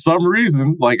for some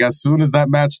reason, like as soon as that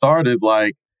match started,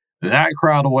 like that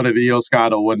crowd wanted Io Sky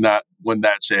to win that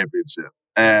championship.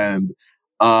 And,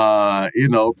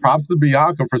 props to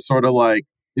Bianca for sort of like,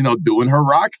 doing her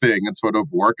rock thing and sort of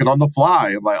working on the fly.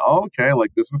 I'm like, oh, okay, like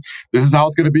this is how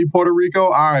it's going to be Puerto Rico.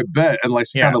 All right, bet. And like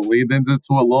she kind of leaned into it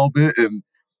a little bit. And,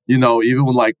 even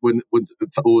when it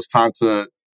was time to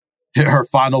hit her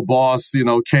final boss,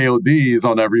 KODs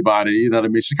on everybody, you know what I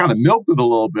mean? She kind of milked it a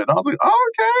little bit. And I was like, oh,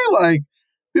 okay, like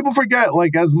people forget,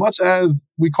 like as much as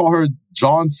we call her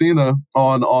John Cena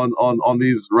on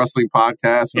these wrestling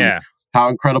podcasts and how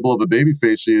incredible of a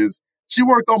babyface she is, she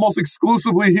worked almost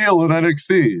exclusively heel in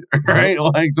NXT, right?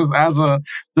 Like just as an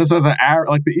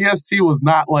like the EST was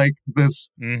not like this,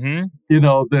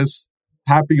 this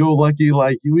happy-go-lucky,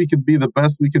 like we can be the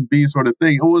best we can be sort of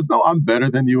thing. It was, no, I'm better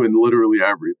than you in literally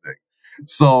everything.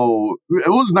 So it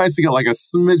was nice to get like a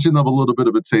smidgen of a little bit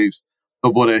of a taste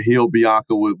of what a heel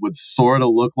Bianca would sort of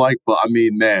look like. But I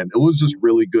mean, man, it was just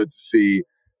really good to see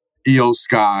Io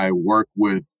Sky work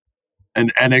with an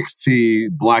NXT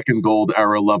black and gold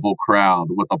era level crowd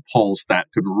with a pulse that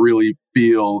could really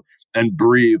feel and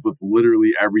breathe with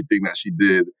literally everything that she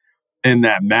did in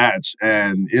that match.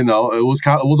 And, it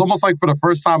was almost like for the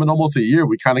first time in almost a year,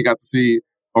 we kind of got to see,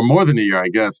 or more than a year, I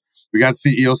guess, we got to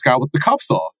see Io Sky with the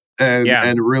cuffs off and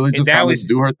really just kind of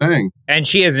do her thing. And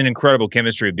she has an incredible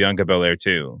chemistry with Bianca Belair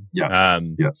too. Yes.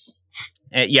 Yes.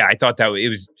 Yeah, I thought that it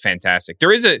was fantastic.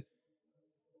 There is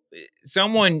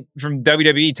someone from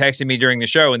WWE texted me during the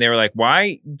show and they were like,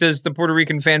 why does the Puerto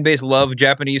Rican fan base love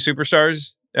Japanese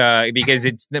superstars? Because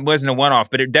it wasn't a one-off,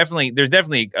 but there's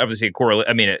definitely obviously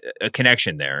a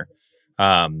connection there.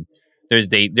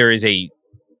 There is a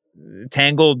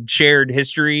tangled shared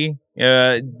history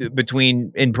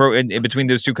between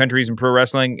those two countries in pro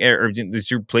wrestling, or the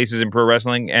two places in pro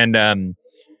wrestling, and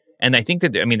I think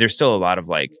that there's still a lot of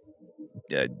like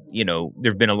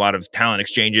there've been a lot of talent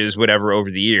exchanges, whatever, over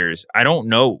the years. I don't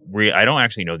know. I don't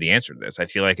actually know the answer to this. I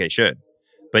feel like I should,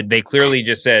 but they clearly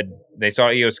just said they saw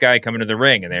Io Sky come into the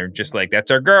ring, and they're just like,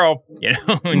 "That's our girl,"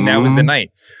 and that was the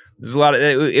night. There's a lot of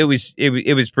it was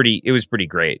pretty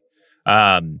great.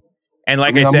 And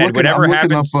like I said, whatever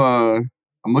happens.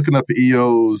 I'm looking up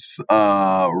EO's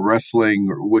wrestling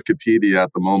Wikipedia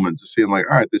at the moment, just seeing like,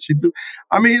 all right, did she do?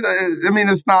 I mean,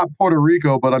 it's not Puerto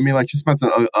Rico, but I mean, like, she spent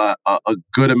a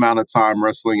good amount of time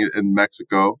wrestling in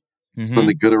Mexico. Spent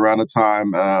a good amount of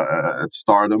time at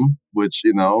Stardom, which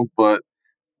But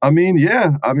I mean,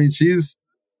 yeah, I mean, she's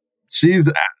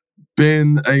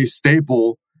been a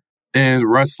staple in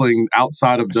wrestling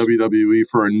outside of WWE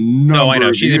for a number of years. No, I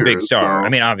know. She's a big star. So, I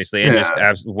mean, obviously, and just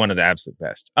one of the absolute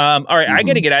best. All right, I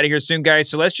got to get out of here soon, guys.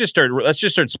 So let's just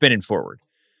start spinning forward.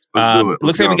 Let's do it.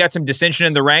 Looks like we got some dissension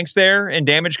in the ranks there in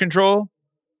Damage Control.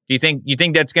 Do you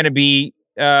think that's going to be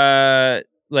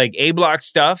like A Block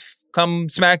stuff come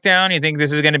SmackDown? You think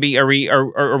this is going to be? Are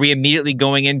we immediately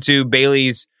going into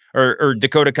Bayley's or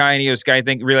Dakota Kai and Io Sky?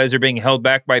 Realize they're being held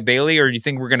back by Bayley, or do you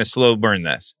think we're going to slow burn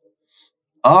this?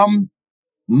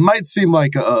 Might seem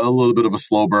like a little bit of a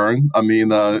slow burn. I mean,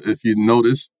 if you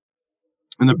notice,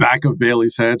 in the back of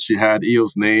Bayley's head, she had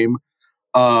Io's name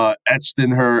etched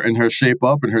in her shape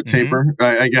up and her taper,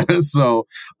 I guess. So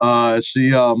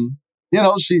she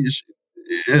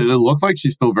it looked like she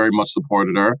still very much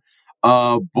supported her.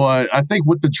 But I think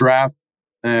with the draft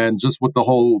and just with the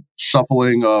whole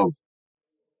shuffling of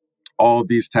all of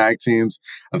these tag teams,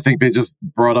 I think they just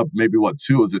brought up maybe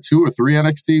two or three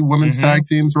NXT women's tag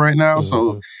teams right now.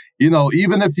 So,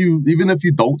 even if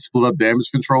you don't split up Damage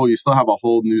Control, you still have a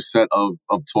whole new set of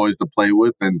toys to play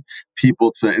with and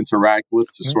people to interact with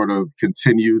to sort of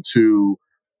continue to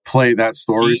play that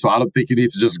story. So I don't think you need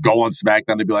to just go on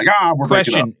SmackDown and be like, we're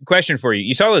breaking up. Question for you.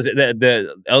 You saw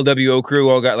the LWO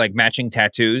crew all got like matching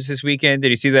tattoos this weekend. Did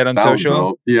you see that on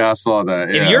social? Yeah, I saw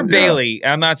that. If you're Bayley,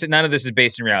 I'm not saying none of this is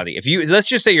based in reality. Let's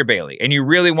just say you're Bayley and you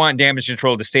really want Damage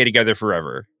Control to stay together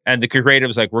forever, and the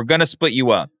creative's like, we're gonna split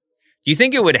you up. Do you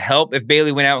think it would help if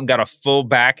Bayley went out and got a full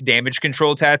back Damage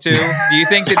Control tattoo? Do you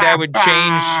think that would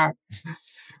change?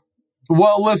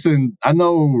 Well, listen, I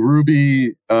know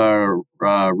Ruby Riot?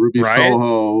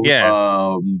 Soho,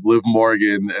 Liv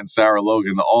Morgan, and Sarah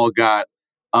Logan all got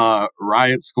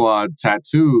Riot Squad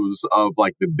tattoos of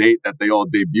like the date that they all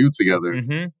debuted together.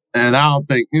 And I don't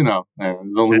think, there's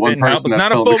only one person that's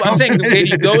not a full. I'm saying,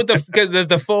 you go with because does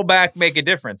the full back make a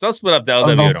difference? Let's split up the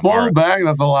LWO. The full back,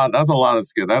 that's a lot. That's a lot of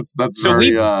skin. That's so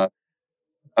very.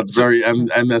 That's very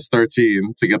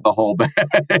MS-13 to get the whole bag.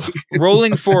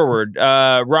 Rolling forward,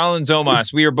 Rollins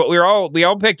Omos. We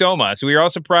all picked Omos. We were all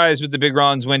surprised with the big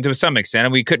Rollins win to some extent,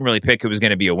 and we couldn't really pick who was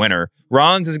going to be a winner.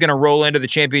 Rollins is going to roll into the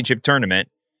championship tournament.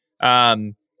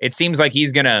 It seems like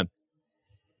he's going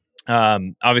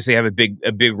to obviously have a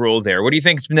big role there. What do you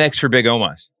think's next for Big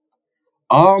Omos?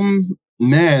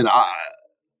 Man,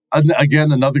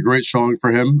 again, another great showing for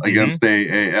him against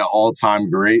a all-time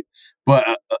great, but.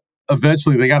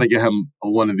 Eventually, they got to get him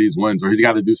one of these wins, or he's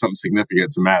got to do something significant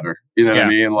to matter. You know what I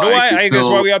mean? Like, I think that's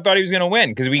why we all thought he was going to win,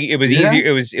 because it was easier.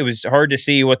 It was hard to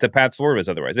see what the path forward was.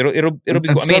 Otherwise, it'll be. Cool.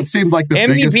 I mean, it seemed like the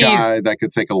biggest guy that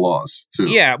could take a loss too.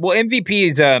 Yeah, well,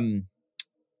 MVP's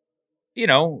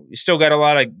still got a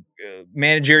lot of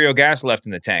managerial gas left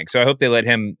in the tank, so I hope they let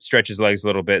him stretch his legs a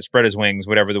little bit, spread his wings,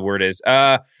 whatever the word is.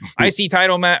 IC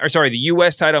title match, the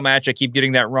US title match. I keep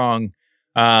getting that wrong.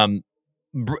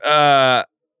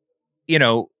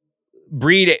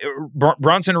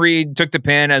 Bronson Reed took the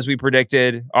pin as we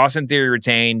predicted. Austin Theory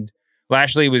retained.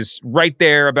 Lashley was right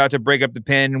there about to break up the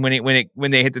pin when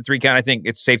they hit the 3 count. I think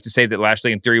it's safe to say that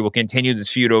Lashley and Theory will continue this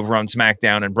feud over on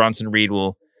SmackDown, and Bronson Reed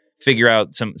will figure out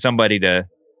somebody to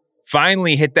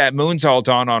finally hit that moonsault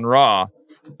on Raw.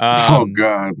 Oh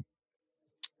God.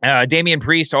 Damian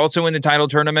Priest also in the title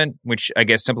tournament, which I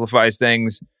guess simplifies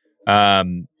things.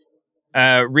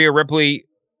 Rhea Ripley,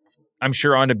 I'm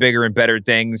sure, on to bigger and better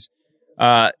things.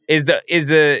 Does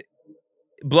the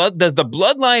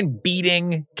bloodline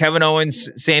beating Kevin Owens,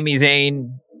 Sami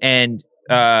Zayn, and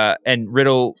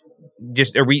Riddle?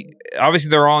 Obviously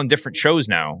they're all on different shows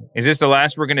now. Is this the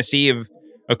last we're going to see of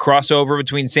a crossover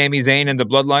between Sami Zayn and the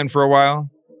bloodline for a while?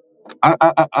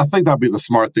 I think that'd be the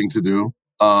smart thing to do.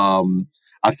 I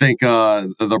think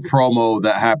the promo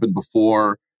that happened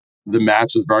before the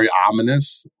match was very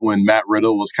ominous when Matt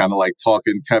Riddle was kind of like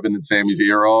talking Kevin and Sammy's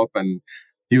ear off, and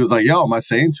he was like, yo, am I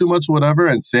saying too much, whatever?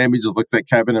 And Sammy just looks at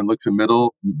Kevin and looks at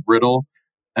Riddle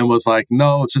and was like,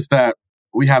 no, it's just that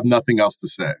we have nothing else to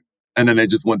say. And then they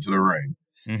just went to the ring.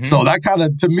 So that kind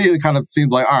of, to me, it kind of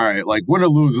seemed like, all right, like win or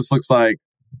lose, this looks like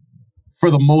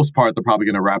for the most part, they're probably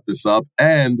going to wrap this up.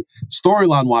 And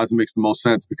storyline-wise, it makes the most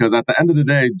sense because at the end of the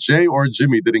day, Jay or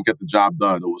Jimmy didn't get the job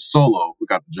done. It was Solo who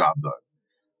got the job done.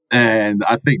 And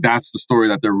I think that's the story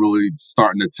that they're really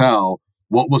starting to tell.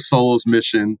 What was Solo's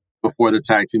mission before the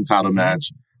tag team title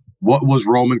match? What was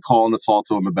Roman calling to talk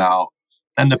to him about?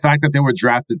 And the fact that they were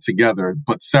drafted together,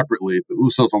 but separately, the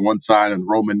Usos on one side and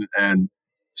Roman and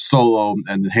Solo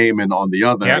and Heyman on the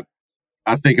other. Yep.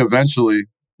 I think eventually,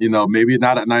 maybe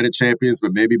not at Night of Champions,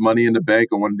 but maybe Money in the Bank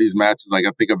or one of these matches. Like,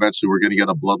 I think eventually we're going to get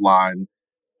a bloodline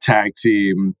tag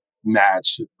team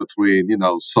match between,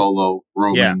 Solo,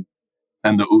 Roman,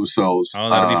 and the Usos. Oh,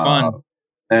 that'll be fun.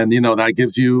 And, that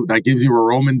gives you a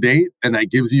Roman date, and that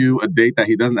gives you a date that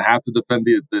he doesn't have to defend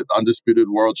the Undisputed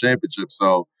World Championship.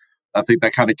 So I think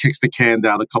that kind of kicks the can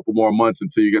down a couple more months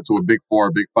until you get to a big 4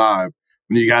 or big 5.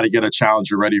 And you got to get a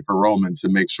challenger ready for Roman to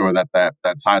make sure that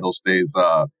title stays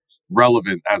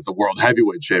relevant as the World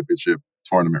Heavyweight Championship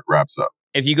tournament wraps up.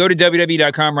 If you go to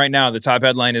WWE.com right now, the top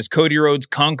headline is Cody Rhodes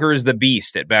conquers the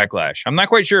Beast at Backlash. I'm not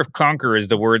quite sure if conquer is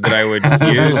the word that I would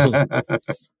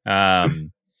use.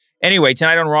 Anyway,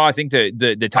 tonight on Raw, I think the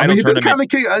title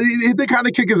tournament. He did kind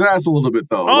of kick his ass a little bit,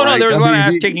 though. Oh, no, there was a lot of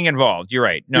ass kicking involved. You're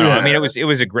right. No, I mean, it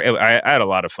was a great. I had a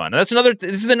lot of fun. This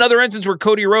is another instance where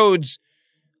Cody Rhodes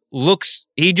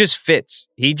he just fits.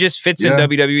 He just fits in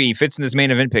WWE. He fits in this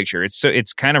main event picture.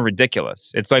 It's kind of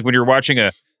ridiculous. It's like when you're watching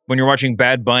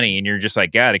Bad Bunny and you're just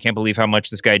like, God, I can't believe how much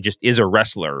this guy just is a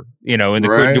wrestler. And when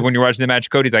you're watching the match,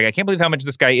 Cody's like, I can't believe how much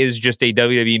this guy is just a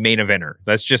WWE main eventer.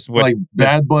 That's just what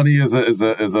Bad Bunny is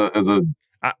a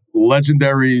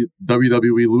legendary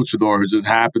WWE luchador who just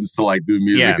happens to do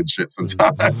music and shit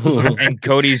sometimes. And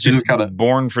Cody's just kind of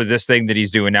born for this thing that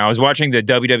he's doing now. I was watching the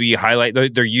WWE highlight, their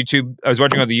YouTube. I was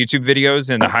watching all the YouTube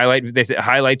videos and the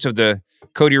highlights of the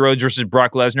Cody Rhodes versus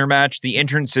Brock Lesnar match. The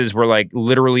entrances were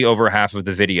literally over half of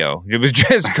the video. It was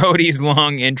just Cody's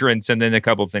long entrance and then a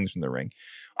couple of things from the ring.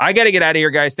 I got to get out of here,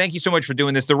 guys. Thank you so much for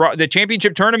doing this. The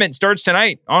championship tournament starts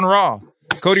tonight on Raw.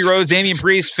 Cody Rhodes, Damian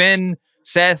Priest, Finn,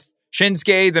 Seth,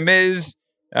 Shinsuke, The Miz.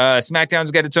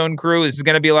 SmackDown's got its own crew. This is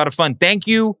going to be a lot of fun. Thank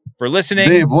you for listening.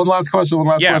 Dave, one last question.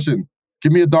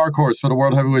 Give me a dark horse for the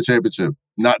World Heavyweight Championship,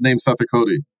 not named Seth or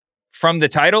Cody. From the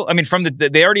title? I mean,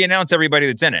 they already announced everybody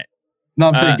that's in it. No,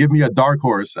 I'm saying give me a dark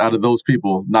horse out of those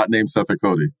people, not named Seth or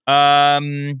Cody.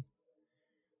 I'm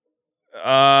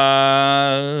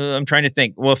trying to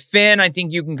think. Well, Finn, I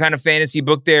think you can kind of fantasy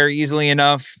book there easily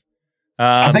enough.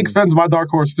 I think Finn's my dark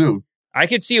horse too. I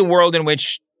could see a world in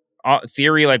which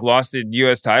Theory lost the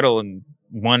U.S. title and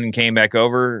won and came back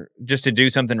over just to do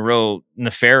something real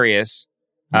nefarious.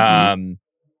 Mm-hmm.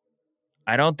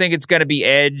 I don't think it's going to be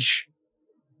Edge.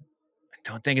 I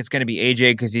don't think it's going to be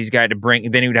AJ because he's got to bring.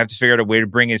 Then he would have to figure out a way to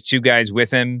bring his 2 guys with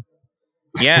him.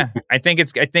 Yeah, I think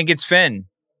it's Finn.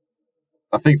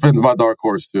 I think Finn's my dark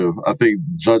horse too. I think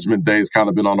Judgment Day's kind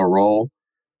of been on a roll,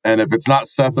 and if it's not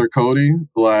Seth or Cody,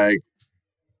 Can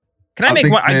I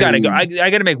make one? I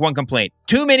gotta make one complaint.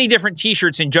 Too many different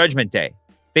T-shirts in Judgment Day.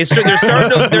 They're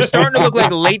starting to look like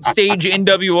late stage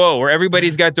NWO, where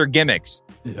everybody's got their gimmicks.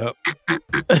 Yep.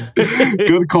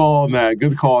 Good call on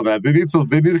that. They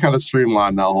need to kind of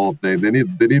streamline that whole thing. They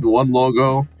need one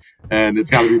logo, and it's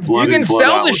got to be blood. You can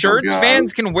sell the shirts.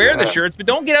 Fans can wear the shirts, but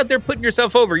don't get out there putting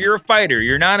yourself over. You're a fighter.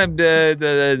 You're not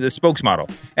the spokesmodel.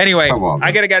 Anyway,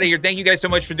 I gotta get out of here. Thank you guys so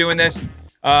much for doing this.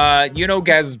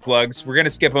 Gaz's plugs. We're going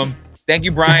to skip them. Thank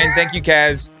you, Brian. Thank you,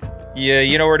 Kaz.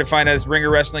 You know where to find us. Ringer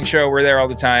Wrestling Show. We're there all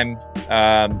the time.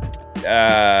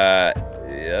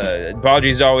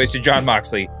 Apologies as always to John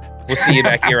Moxley. We'll see you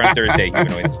back here on Thursday,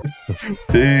 humanoids.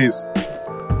 Peace.